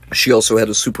 She also had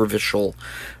a superficial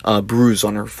bruise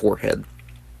on her forehead.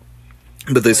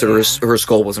 But they said her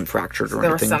skull wasn't fractured or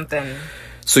anything. There was something.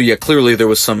 So yeah, clearly there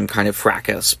was some kind of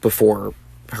fracas before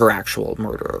her actual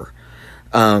murder.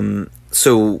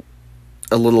 So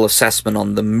a little assessment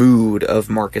on the mood of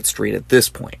Market Street at this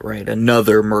point, right?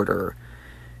 Another murder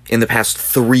in the past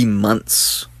 3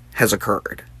 months has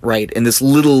occurred, right? In this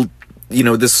little,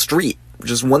 this street,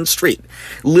 just one street,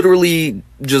 literally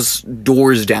just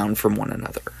doors down from one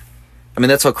another. I mean,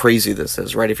 that's how crazy this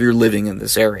is, right? If you're living in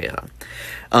this area.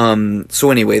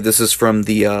 So anyway, this is from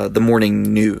the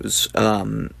Morning News,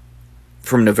 from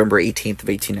November 18th of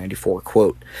 1894,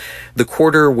 quote, "The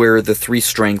quarter where the 3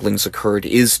 stranglings occurred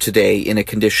is today in a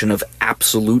condition of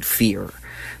absolute fear,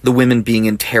 the women being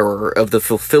in terror of the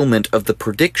fulfillment of the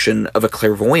prediction of a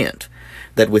clairvoyant,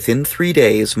 that within 3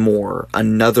 days more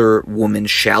another woman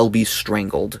shall be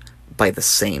strangled by the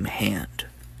same hand."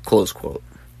 Close quote.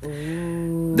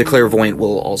 The clairvoyant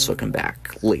will also come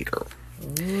back later.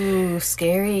 Ooh,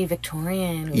 scary.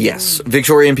 Victorian. Ooh. Yes.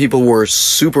 Victorian people were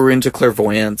super into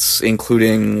clairvoyance,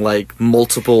 including, like,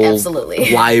 multiple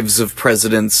Absolutely. wives of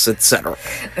presidents, etc.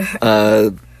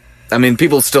 I mean,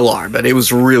 people still are, but it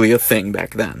was really a thing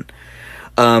back then.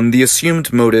 The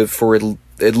assumed motive for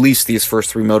at least these first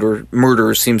three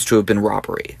murders seems to have been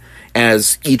robbery,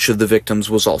 as each of the victims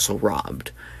was also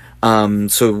robbed.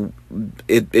 So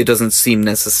it doesn't seem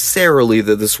necessarily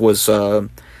that this was,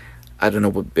 I don't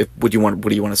know, what do you want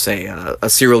to say? A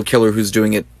serial killer who's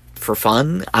doing it for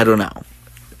fun? I don't know.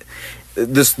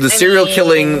 The serial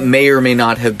killing may or may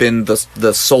not have been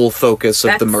the sole focus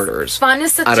of the murders. Fun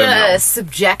is such a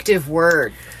subjective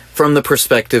word. From the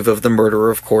perspective of the murderer,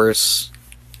 of course.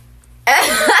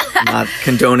 Not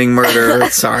condoning murder.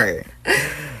 Sorry.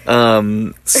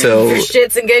 So For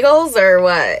shits and giggles, or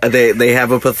what? They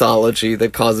have a pathology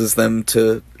that causes them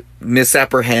to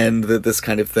misapprehend that this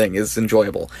kind of thing is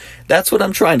enjoyable. That's what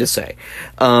I'm trying to say.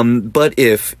 But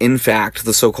if, in fact,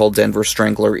 the so-called Denver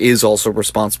Strangler is also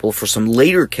responsible for some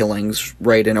later killings,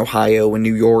 right, in Ohio and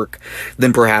New York,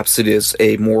 then perhaps it is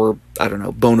a more, I don't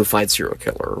know, bona fide serial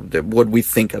killer, what we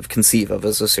conceive of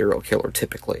as a serial killer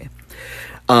typically.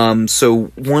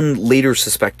 So one later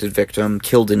suspected victim,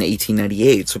 killed in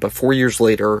 1898, so about 4 years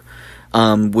later,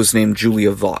 was named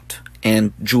Julia Vaught.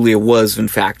 And Julia was, in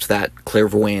fact, that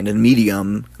clairvoyant and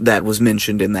medium that was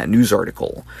mentioned in that news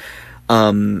article.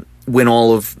 When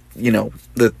all of,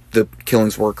 the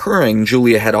killings were occurring,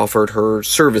 Julia had offered her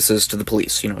services to the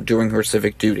police, doing her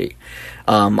civic duty.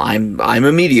 I'm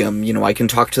a medium, I can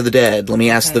talk to the dead, let me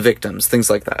ask the victims, things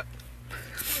like that.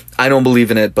 I don't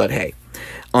believe in it, but hey.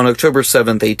 On October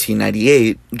 7th,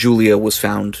 1898, Julia was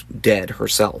found dead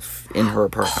herself in her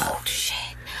apartment. Oh,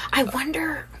 shit. I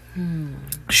wonder...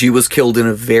 She was killed in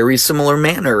a very similar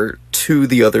manner to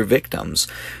the other victims.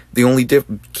 The only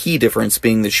key difference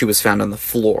being that she was found on the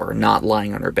floor, not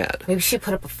lying on her bed. Maybe she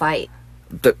put up a fight.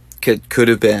 That could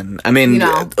have been. I mean,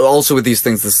 also with these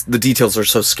things, the details are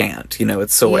so scant.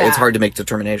 It's hard to make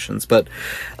determinations. But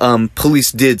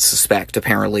police did suspect,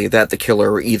 apparently, that the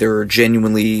killer either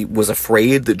genuinely was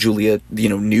afraid that Julia,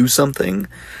 knew something,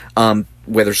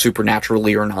 whether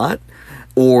supernaturally or not,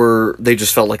 or they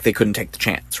just felt like they couldn't take the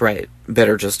chance, right?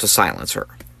 Better just to silence her.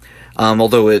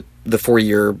 Although the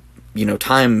 4-year,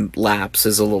 time lapse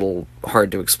is a little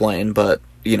hard to explain, but,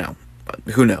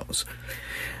 who knows?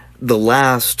 The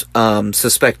last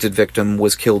suspected victim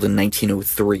was killed in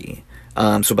 1903,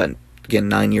 so about, again,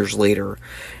 9 years later,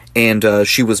 and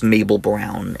she was Mabel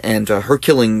Brown, and her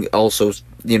killing also,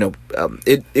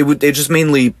 it just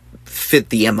mainly fit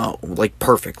the MO, like,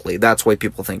 perfectly. That's why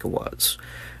people think it was.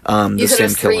 You said it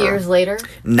was 3 years later?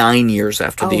 9 years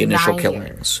after the initial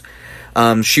killings.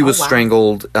 She was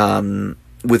strangled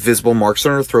with visible marks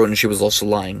on her throat, and she was also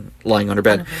lying on her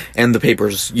bed. And the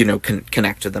papers,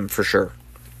 connected them for sure.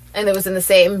 And it was in the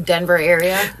same Denver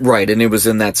area? Right, and it was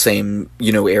in that same,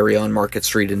 area on Market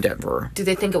Street in Denver. Do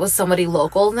they think it was somebody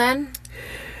local then?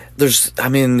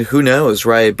 Who knows,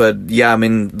 right? But, yeah,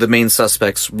 the main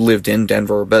suspects lived in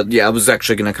Denver. But, yeah, I was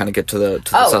actually going to kind of get to the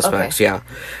suspects, yeah.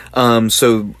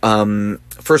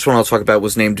 First one I'll talk about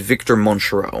was named Victor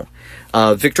Monchereau.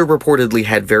 Victor reportedly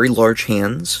had very large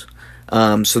hands,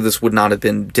 so this would not have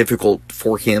been difficult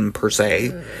for him, per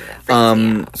se.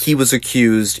 He was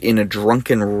accused in a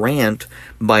drunken rant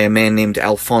by a man named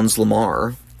Alphonse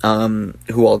Lamar,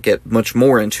 who I'll get much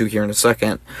more into here in a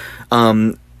second,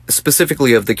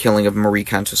 specifically of the killing of Marie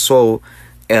Cantusseau,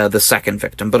 the second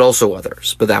victim, but also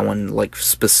others, but that one,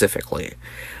 specifically.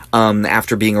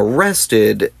 After being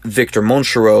arrested, Victor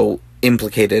Monchereau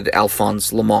implicated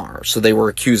Alphonse Lamar, so they were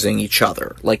accusing each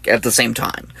other, at the same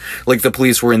time. The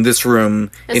police were in this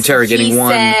room interrogating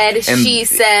one, and she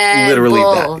said, literally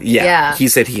bull. that. Yeah, he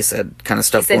said kind of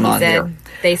stuff going on here.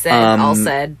 They said, all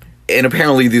said. And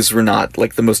apparently these were not,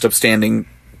 the most upstanding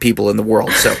people in the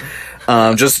world, so...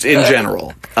 just in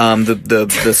general,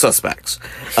 the suspects.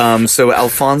 So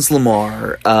Alphonse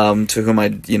Lamar, to whom I,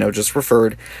 just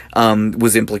referred,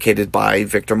 was implicated by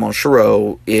Victor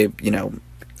Monchereau,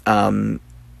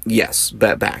 yes,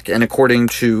 back. And according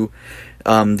to,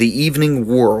 the Evening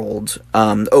World,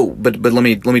 but let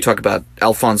me talk about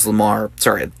Alphonse Lamar.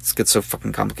 Sorry, it gets so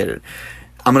fucking complicated.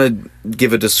 I'm gonna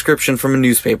give a description from a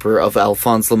newspaper of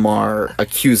Alphonse Lamar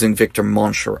accusing Victor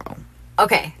Monchereau.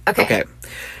 Okay.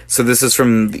 So this is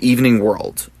from the Evening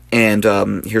World, and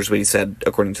here's what he said,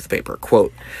 according to the paper.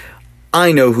 Quote,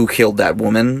 "I know who killed that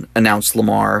woman," announced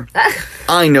Lamar.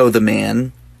 "I know the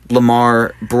man.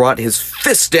 Lamar brought his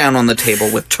fist down on the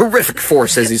table with terrific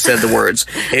force as he said the words.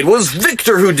 It was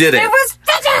Victor who did it. It was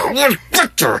Victor!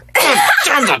 Victor!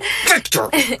 Damn it, Victor!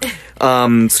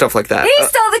 Stuff like that. He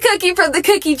stole the cookie from the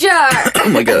cookie jar. Oh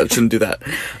my god, I shouldn't do that.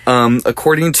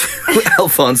 According to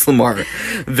Alphonse Lamar,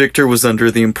 Victor was under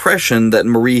the impression that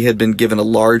Marie had been given a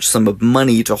large sum of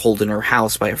money to hold in her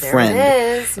house by a friend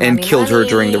and Money, killed her money.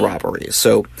 during the robbery.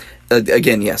 So,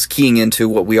 again, yes, keying into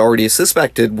what we already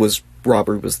suspected was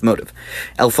robbery was the motive.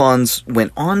 Alphonse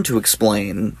went on to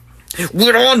explain... that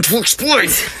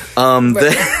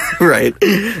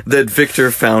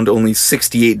Victor found only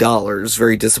 $68,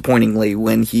 very disappointingly,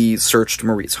 when he searched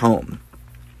Marie's home.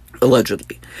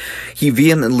 Allegedly. He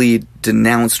vehemently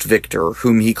denounced Victor,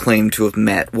 whom he claimed to have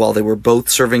met while they were both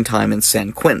serving time in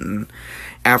San Quentin.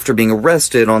 After being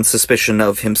arrested on suspicion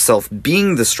of himself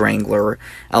being the Strangler,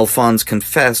 Alphonse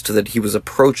confessed that he was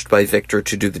approached by Victor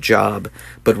to do the job,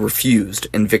 but refused,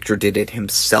 and Victor did it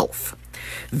himself.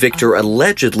 Victor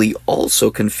allegedly also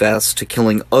confessed to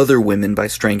killing other women by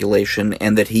strangulation,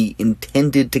 and that he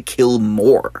intended to kill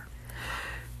more.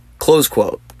 Close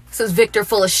quote. So is Victor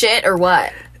full of shit, or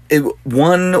what?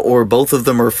 One or both of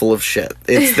them are full of shit.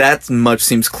 It's that much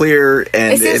seems clear,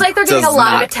 and It seems like they're getting a does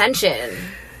lot not- of attention.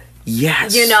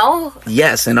 Yes. You know?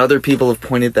 Yes, and other people have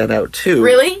pointed that out too.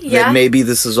 Really? Yeah. That maybe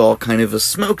this is all kind of a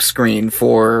smokescreen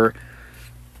for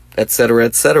et cetera,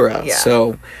 et cetera.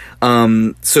 Yeah.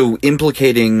 So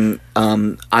implicating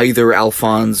either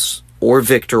Alphonse or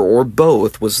Victor or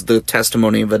both was the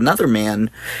testimony of another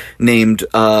man named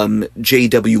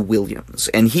J.W. Williams,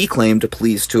 and he claimed to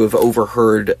police to have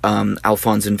overheard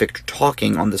Alphonse and Victor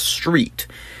talking on the street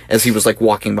as he was, like,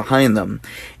 walking behind them.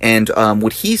 And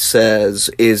what he says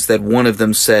is that one of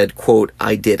them said, quote,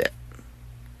 "I did it."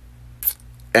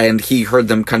 And he heard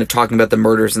them kind of talking about the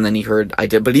murders, and then he heard, "I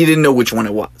did," but he didn't know which one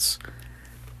it was.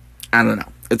 I don't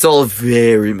know. It's all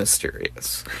very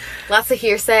mysterious. Lots of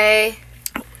hearsay.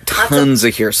 Tons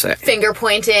of hearsay. Finger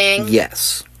pointing.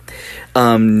 Yes.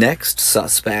 Next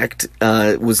suspect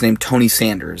was named Tony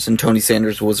Sanders, and Tony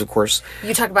Sanders was, of course...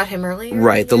 You talked about him earlier?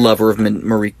 Right, the lover of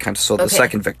Marie Consuelo, the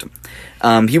second victim.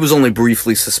 He was only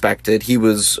briefly suspected. He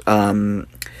was...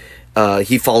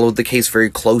 he followed the case very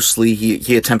closely.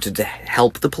 He attempted to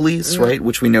help the police, right?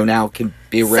 Which we know now can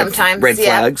be a red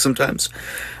flag sometimes.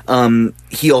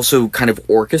 He also kind of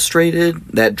orchestrated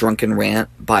that drunken rant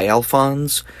by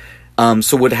Alphonse.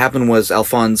 So what happened was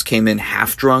Alphonse came in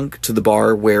half drunk to the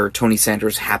bar where Tony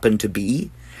Sanders happened to be.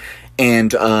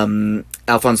 And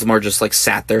Alphonse Lamar just, like,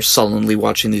 sat there sullenly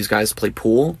watching these guys play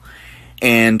pool.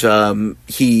 And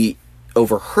Alphonse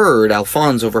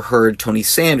overheard Tony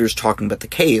Sanders talking about the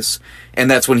case. And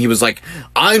that's when he was like,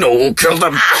 "I know who killed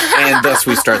him." And thus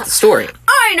we start the story.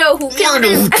 I know who killed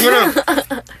him.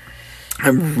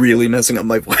 I'm really messing up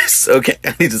my voice. Okay,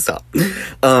 I need to stop.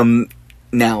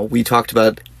 Now, we talked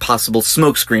about possible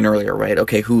smokescreen earlier, right?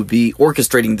 Okay, who would be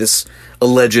orchestrating this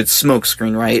alleged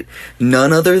smokescreen, right?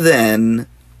 None other than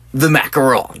the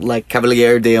Macaron, like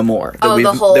Cavalier de Amor,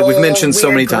 that we've mentioned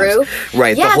so many times.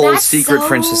 Right, Yeah, the whole that's secret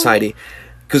French society.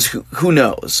 Because who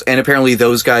knows? And apparently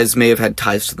those guys may have had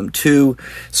ties to them too.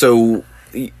 So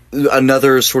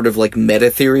another sort of, like, meta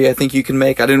theory I think you can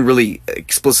make. I didn't really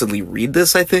explicitly read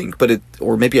this, I think,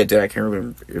 or maybe I did, I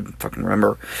can't fucking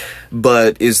remember.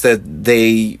 But is that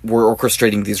they were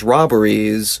orchestrating these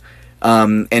robberies,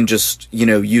 and just, you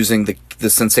know, using the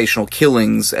sensational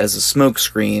killings as a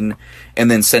smokescreen,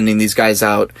 and then sending these guys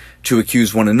out to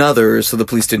accuse one another so the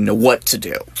police didn't know what to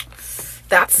do.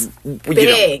 That's big. You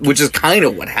know, which is kind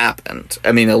of what happened.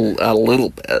 I mean, a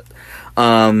little bit.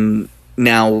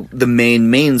 Now, the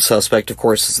main suspect, of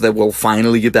course, that we'll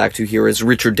finally get back to here is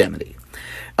Richard Demedy.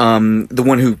 The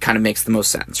one who kind of makes the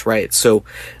most sense, right? So,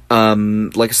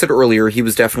 like I said earlier, he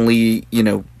was definitely, you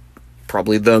know,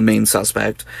 probably the main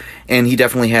suspect, and he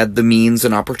definitely had the means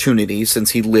and opportunity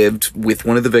since he lived with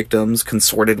one of the victims,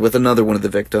 consorted with another one of the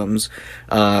victims.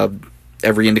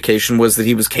 Every indication was that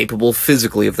he was capable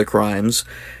physically of the crimes,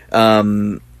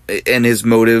 and his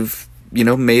motive, you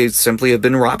know, may simply have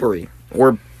been robbery,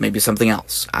 or maybe something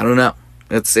else. I don't know.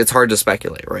 It's hard to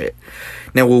speculate, right?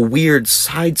 Now, a weird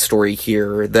side story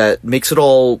here that makes it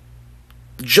all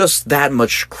just that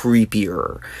much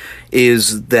creepier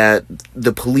is that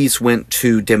the police went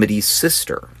to Demedy's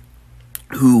sister,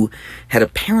 who had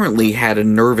apparently had a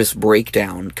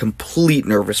complete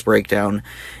nervous breakdown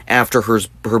after her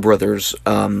brother's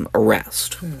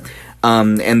arrest.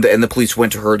 And the police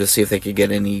went to her to see if they could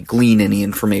glean any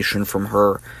information from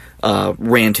her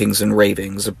rantings and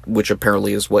ravings, which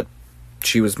apparently is what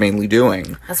she was mainly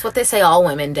doing. That's what they say all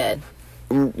women did.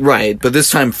 Right, but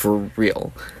this time for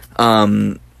real.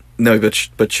 No,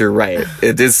 but you're right.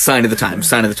 It is sign of the times.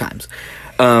 Sign of the times.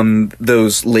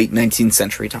 Those late 19th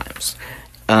century times.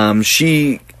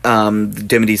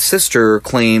 Demity's sister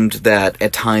claimed that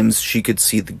at times she could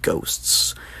see the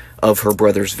ghosts of her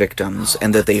brother's victims,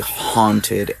 and that they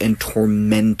haunted and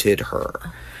tormented her.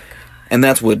 And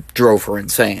that's what drove her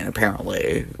insane,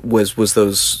 apparently, was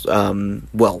those, I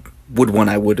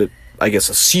would, I guess,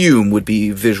 assume would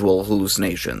be visual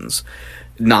hallucinations.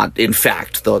 Not, in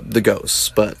fact, the ghosts,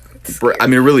 but, I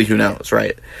mean, really, who knows,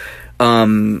 right?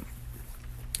 And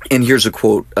here's a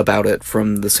quote about it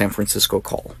from the San Francisco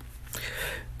Call.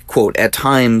 Quote, "At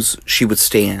times, she would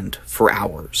stand for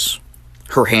hours,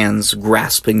 her hands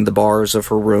grasping the bars of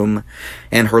her room,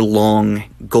 and her long,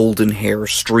 golden hair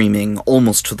streaming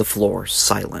almost to the floor,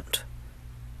 silent.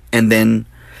 And then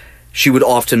she would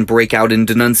often break out in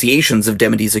denunciations of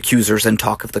Demity's accusers and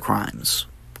talk of the crimes."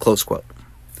 Close quote.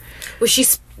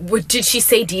 Did she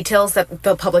say details that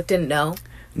the public didn't know?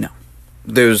 No.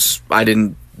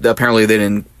 Apparently they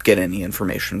didn't get any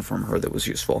information from her that was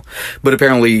useful. But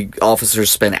apparently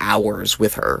officers spent hours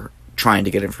with her trying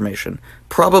to get information.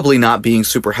 Probably not being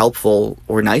super helpful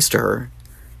or nice to her.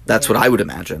 That's what I would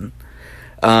imagine.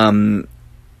 And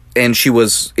she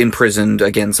was imprisoned,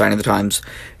 again, sign of the times,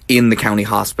 in the county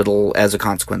hospital as a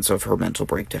consequence of her mental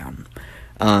breakdown.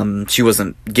 She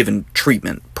wasn't given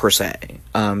treatment, per se,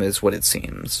 is what it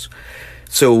seems.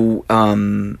 So,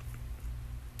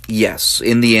 yes,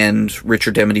 in the end,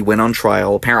 Richard Demity went on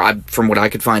trial. Apparently, from what I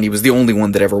could find, he was the only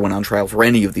one that ever went on trial for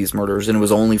any of these murders, and it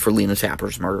was only for Lena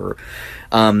Tapper's murder.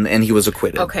 And he was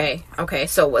acquitted. Okay,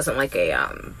 so it wasn't like a,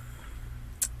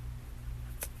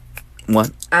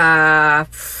 What?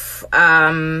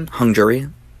 Hung jury?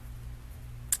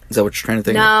 Is that what you're trying to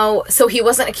think? No, so he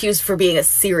wasn't accused for being a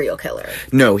serial killer.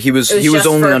 No, he was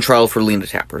only on trial for Lena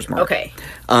Tapper's murder. Okay.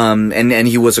 And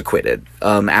he was acquitted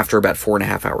after about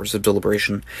 4.5 hours of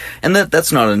deliberation. And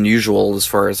that's not unusual as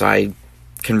far as I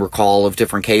can recall of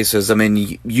different cases. I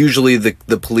mean, usually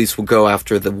the police will go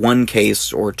after the one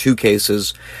case or two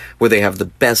cases where they have the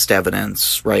best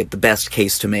evidence, right? The best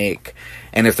case to make.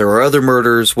 And if there are other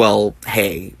murders, well,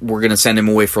 hey, we're going to send him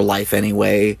away for life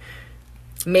anyway.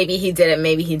 Maybe he did it,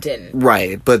 maybe he didn't.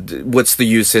 Right, but what's the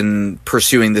use in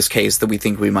pursuing this case that we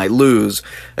think we might lose?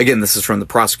 Again, this is from the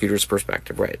prosecutor's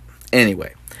perspective, right?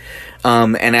 Anyway,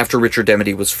 and after Richard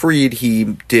Demity was freed,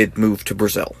 he did move to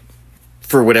Brazil,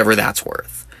 for whatever that's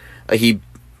worth. He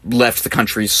left the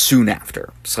country soon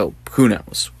after, so who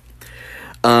knows?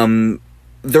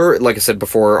 There, like I said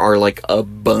before, are like a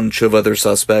bunch of other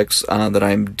suspects that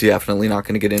I'm definitely not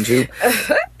going to get into.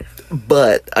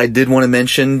 But I did want to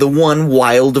mention the one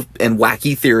wild and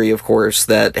wacky theory, of course,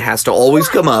 that has to always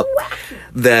come up,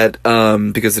 that,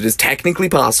 because it is technically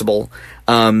possible,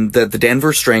 that the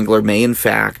Denver Strangler may in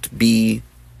fact be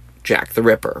Jack the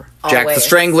Ripper. Always. Jack the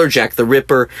Strangler, Jack the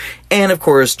Ripper, and of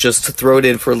course, just to throw it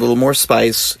in for a little more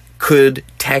spice, could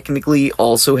technically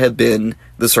also have been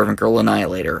the Servant Girl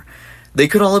Annihilator. They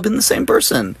could all have been the same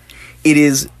person. It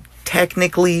is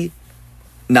technically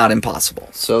not impossible.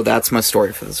 So that's my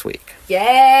story for this week.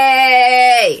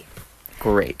 Yay!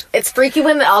 Great. It's freaky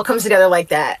when it all comes together like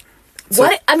that.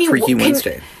 Freaky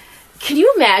Wednesday. Can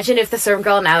you imagine if the Servant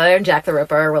Girl Annihilator and Jack the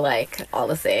Ripper were like all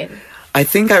the same? I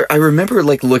think I remember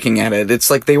like looking at it. It's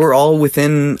like they were all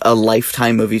within a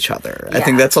lifetime of each other. Yeah. I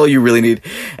think that's all you really need.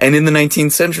 And in the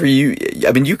 19th century,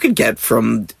 you could get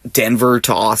from Denver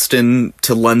to Austin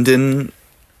to London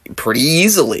pretty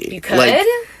easily. You could?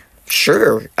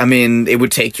 Sure. I mean, it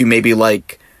would take you maybe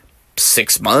like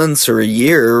 6 months or a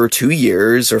year or 2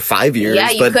 years or 5 years. Yeah,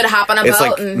 you could hop on a boat. It's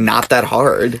like not that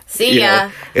hard. See ya.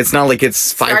 Know? It's not like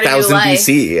it's 5,000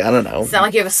 BC. I don't know. It's not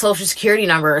like you have a social security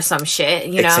number or some shit,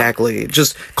 you know? Exactly.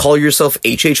 Just call yourself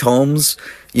H.H. Holmes,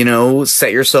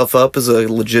 set yourself up as a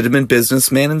legitimate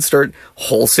businessman and start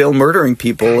wholesale murdering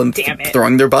people and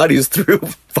throwing their bodies through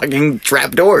fucking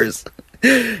trapdoors.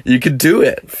 You could do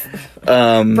it.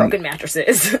 Broken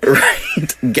mattresses.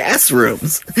 Right. Gas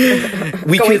rooms.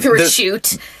 Going through a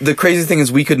chute. The crazy thing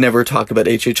is we could never talk about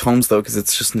H.H. Holmes, though, because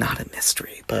it's just not a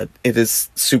mystery. But it is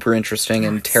super interesting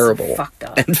and terrible. Fucked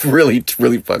up. And really,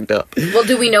 really fucked up. Well,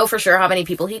 do we know for sure how many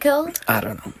people he killed? I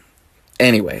don't know.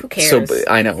 Anyway. Who cares?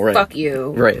 I know, right. Fuck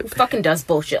you. Right. Who fucking does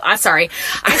bullshit? I'm sorry.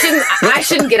 I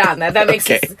shouldn't get on that. That makes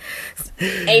me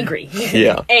angry.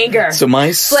 Yeah. Anger. So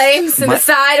my... Flames in the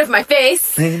side of my face.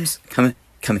 Flames coming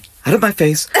out of my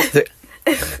face.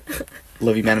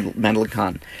 Love you, Madeline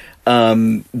Kahn.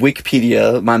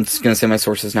 Wikipedia, I'm just going to say my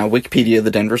sources now, Wikipedia,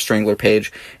 the Denver Strangler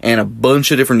page, and a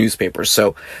bunch of different newspapers.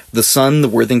 So, The Sun, the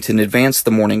Worthington Advance, the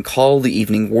Morning Call, the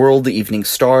Evening World, the Evening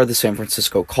Star, the San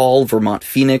Francisco Call, Vermont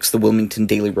Phoenix, the Wilmington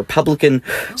Daily Republican,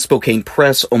 Spokane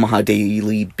Press, Omaha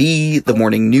Daily Bee, the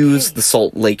Morning News, the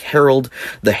Salt Lake Herald,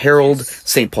 the Herald,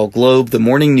 St. Paul Globe, the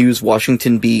Morning News,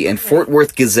 Washington Bee, and Fort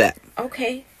Worth Gazette.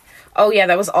 Okay. Oh, yeah,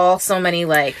 that was all so many,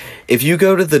 like... If you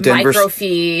go to the Denver...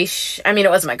 Microfiche. I mean,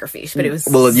 it was microfiche, but it was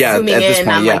zooming at this point,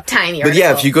 on, like, tiny articles. But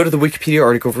yeah, if you go to the Wikipedia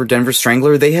article for Denver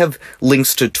Strangler, they have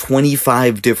links to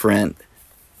 25 different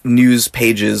news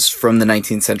pages from the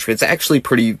 19th century. It's actually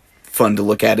pretty fun to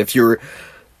look at if you're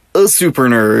a super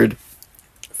nerd.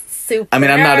 I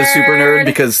mean, I'm not a super nerd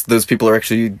because those people are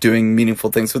actually doing meaningful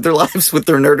things with their lives with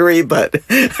their nerdery, but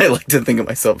I like to think of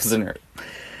myself as a nerd.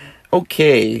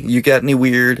 Okay, you got any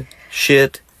weird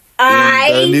shit in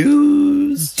the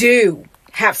news? Do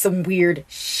have some weird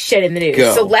shit in the news.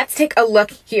 Go. So let's take a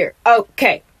look here.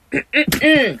 Okay.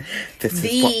 This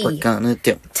is what we're gonna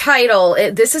do. Title.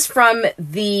 This is from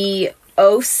the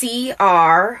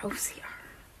OCR.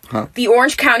 Huh? The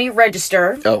Orange County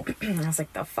Register. Oh. I was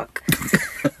like, the fuck?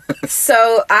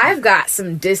 So I've got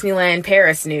some Disneyland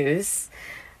Paris news.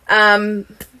 The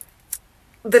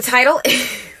title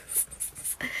is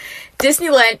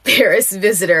Disneyland Paris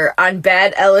visitor on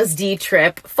bad LSD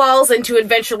trip falls into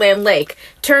Adventureland Lake,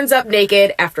 turns up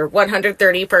naked after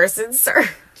 130-person search.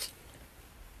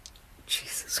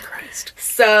 Jesus Christ.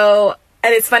 So,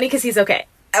 and it's funny because he's okay.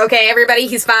 Okay, everybody,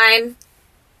 he's fine.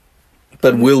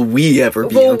 But will we ever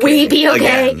be Will okay? we be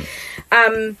okay?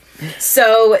 Again?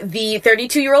 So the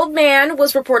 32-year-old man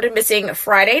was reported missing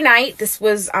Friday night. This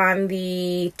was on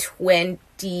the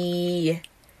 23rd.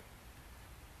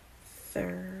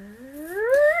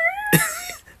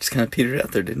 Just kind of petered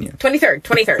out there, didn't you? 23rd.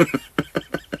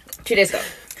 2 days ago.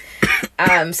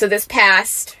 So this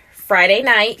past Friday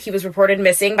night, he was reported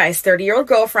missing by his 30-year-old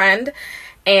girlfriend.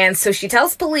 And so she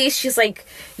tells police, she's like,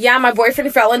 yeah, my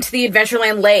boyfriend fell into the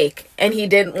Adventureland Lake and he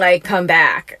didn't, like, come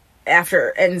back after.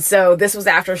 And so this was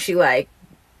after she, like,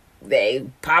 they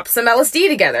popped some LSD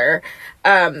together.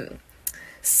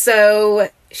 So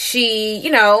she,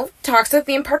 you know, talks to the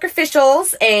theme park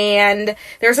officials, and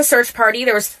there's a search party.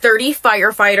 There was 30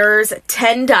 firefighters,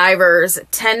 10 divers,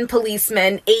 10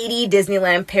 policemen, 80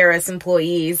 Disneyland Paris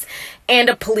employees, and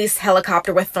a police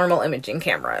helicopter with thermal imaging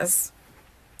cameras.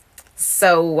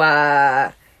 So,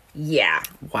 yeah.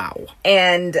 Wow.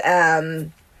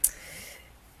 And,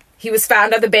 he was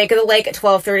found on the bank of the lake at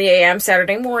 12:30 a.m.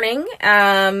 Saturday morning.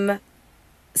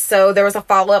 So there was a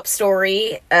follow-up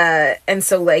story, and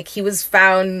so, like, he was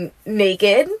found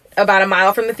naked about a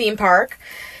mile from the theme park.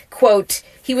 Quote,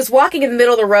 he was walking in the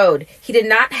middle of the road. He did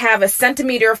not have a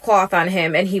centimeter of cloth on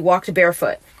him, and he walked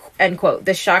barefoot. End quote.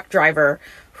 The shock driver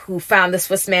who found the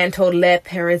Swiss man told Le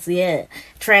Parisien,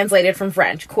 translated from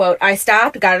French, quote, I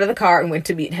stopped, got out of the car, and went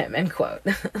to meet him, end quote.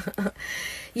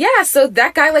 Yeah, so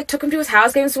that guy, like, took him to his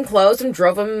house, gave him some clothes, and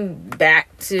drove him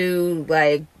back to,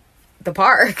 like, the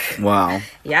park. Wow.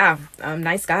 Yeah,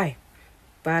 nice guy.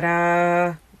 But,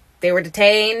 they were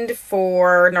detained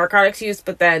for narcotics use,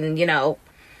 but then, you know,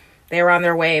 they were on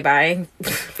their way by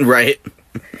Right.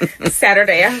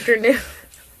 Saturday afternoon.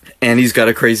 And he's got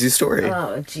a crazy story.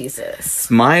 Oh, Jesus.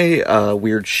 My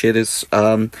weird shit is,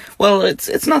 well,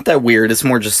 it's not that weird. It's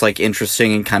more just, like,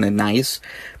 interesting and kind of nice.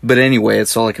 But anyway,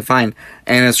 it's all I could find.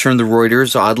 And it's from the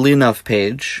Reuters Oddly Enough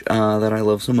page that I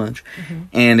love so much. Mm-hmm.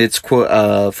 And it's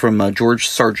from George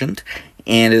Sargent.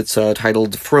 And it's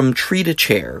titled, From Tree to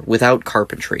Chair Without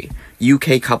Carpentry.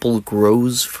 UK Couple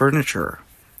Grows Furniture.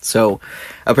 So,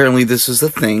 apparently this is a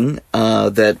thing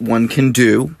that one can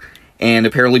do. And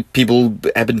apparently people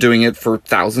have been doing it for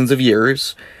thousands of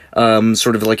years.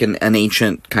 Sort of like an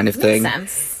ancient kind of thing.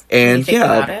 Makes sense. And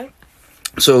yeah.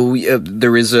 So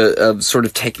there is a sort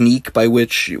of technique by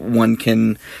which one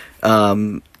can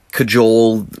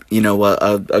cajole, you know,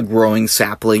 a growing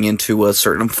sapling into a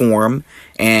certain form.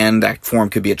 And that form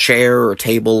could be a chair or a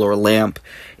table or a lamp.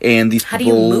 And these How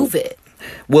people... do you move it?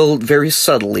 Well, very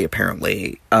subtly,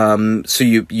 apparently. So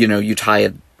you tie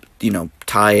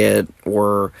it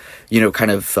or, you know,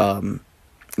 kind of,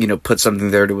 you know, put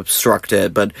something there to obstruct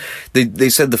it. But they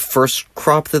said the first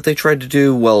crop that they tried to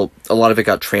do, well, a lot of it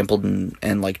got trampled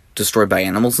and like, destroyed by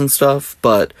animals and stuff.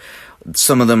 But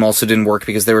some of them also didn't work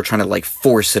because they were trying to, like,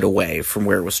 force it away from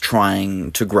where it was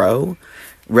trying to grow,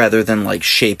 rather than, like,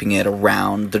 shaping it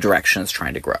around the direction it's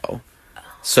trying to grow.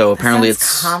 So apparently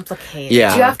it's complicated.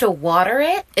 Yeah. Do you have to water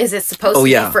it? Is it supposed to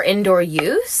be for indoor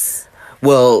use?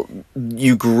 Well,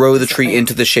 you grow the tree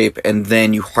into the shape and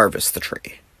then you harvest the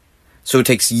tree. So it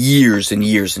takes years and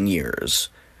years and years.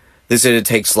 They said it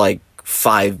takes like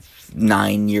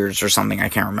 9 years or something, I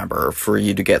can't remember, for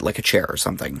you to get like a chair or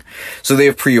something. So they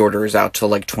have pre-orders out till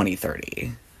like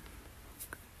 2030.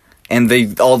 And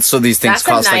they also, these things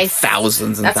cost like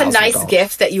thousands and thousands of dollars. That's a nice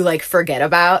gift that you like forget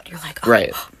about. You're like, oh,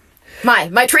 right.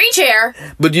 My tree chair.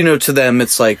 But you know, to them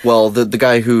it's like, well, the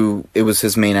guy who it was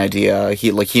his main idea, he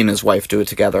and his wife do it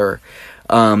together.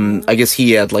 I guess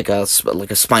he had like a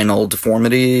spinal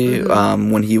deformity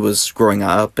when he was growing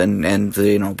up, and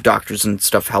the, you know, doctors and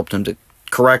stuff helped him to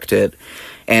correct it,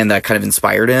 and that kind of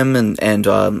inspired him. And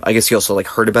I guess he also like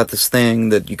heard about this thing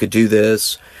that you could do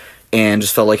this, and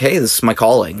just felt like, hey, this is my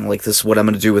calling. Like, this is what I'm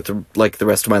going to do with the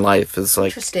rest of my life, is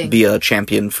like be a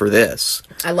champion for this.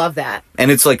 I love that. And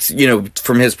it's like, you know,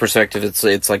 from his perspective,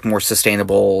 it's like more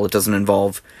sustainable. It doesn't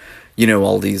involve, you know,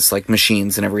 all these like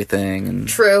machines and everything. And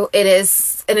true, it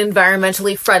is an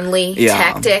environmentally friendly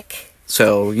tactic.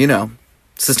 So, you know,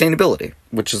 sustainability,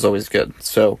 which is always good.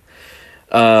 So,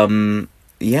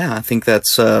 yeah, I think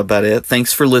that's about it.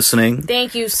 Thanks for listening.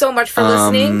 Thank you so much for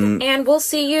listening, and we'll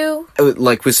see you.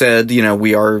 Like we said, you know,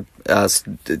 we are,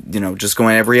 you know, just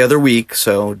going every other week,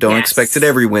 so don't expect it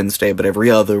every Wednesday, but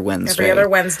every other Wednesday. Every other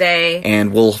Wednesday.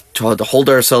 And we'll hold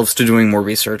ourselves to doing more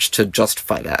research to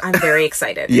justify that. I'm very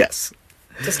excited. Yes.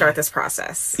 To start this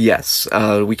process. Yes.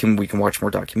 We can watch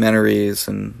more documentaries,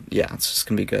 and yeah, it's just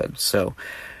gonna be good. So,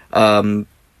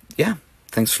 yeah.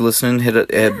 Thanks for listening. Hit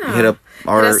up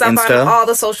our Hit us up Insta. on all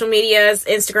the social medias,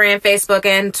 Instagram, Facebook,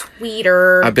 and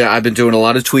Twitter. I've been doing a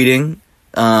lot of tweetering,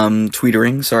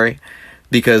 sorry,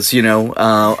 because, you know,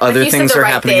 other things are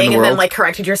happening in the world. And then like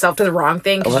corrected yourself to the wrong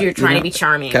thing because you're trying to be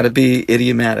charming. Gotta be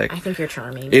idiomatic. I think you're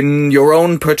charming. In your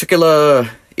own particular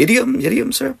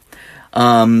idiom, sir.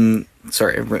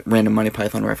 Sorry, random Monty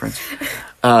Python reference.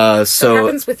 So it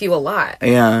happens with you a lot.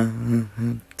 Yeah.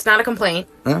 It's not a complaint.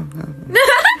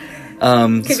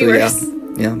 Could be worse.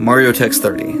 Yeah, Mario Text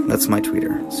 30. That's my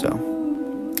tweeter. So,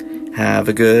 have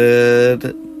a good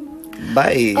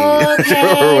bye.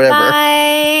 Okay, or whatever.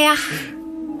 Bye.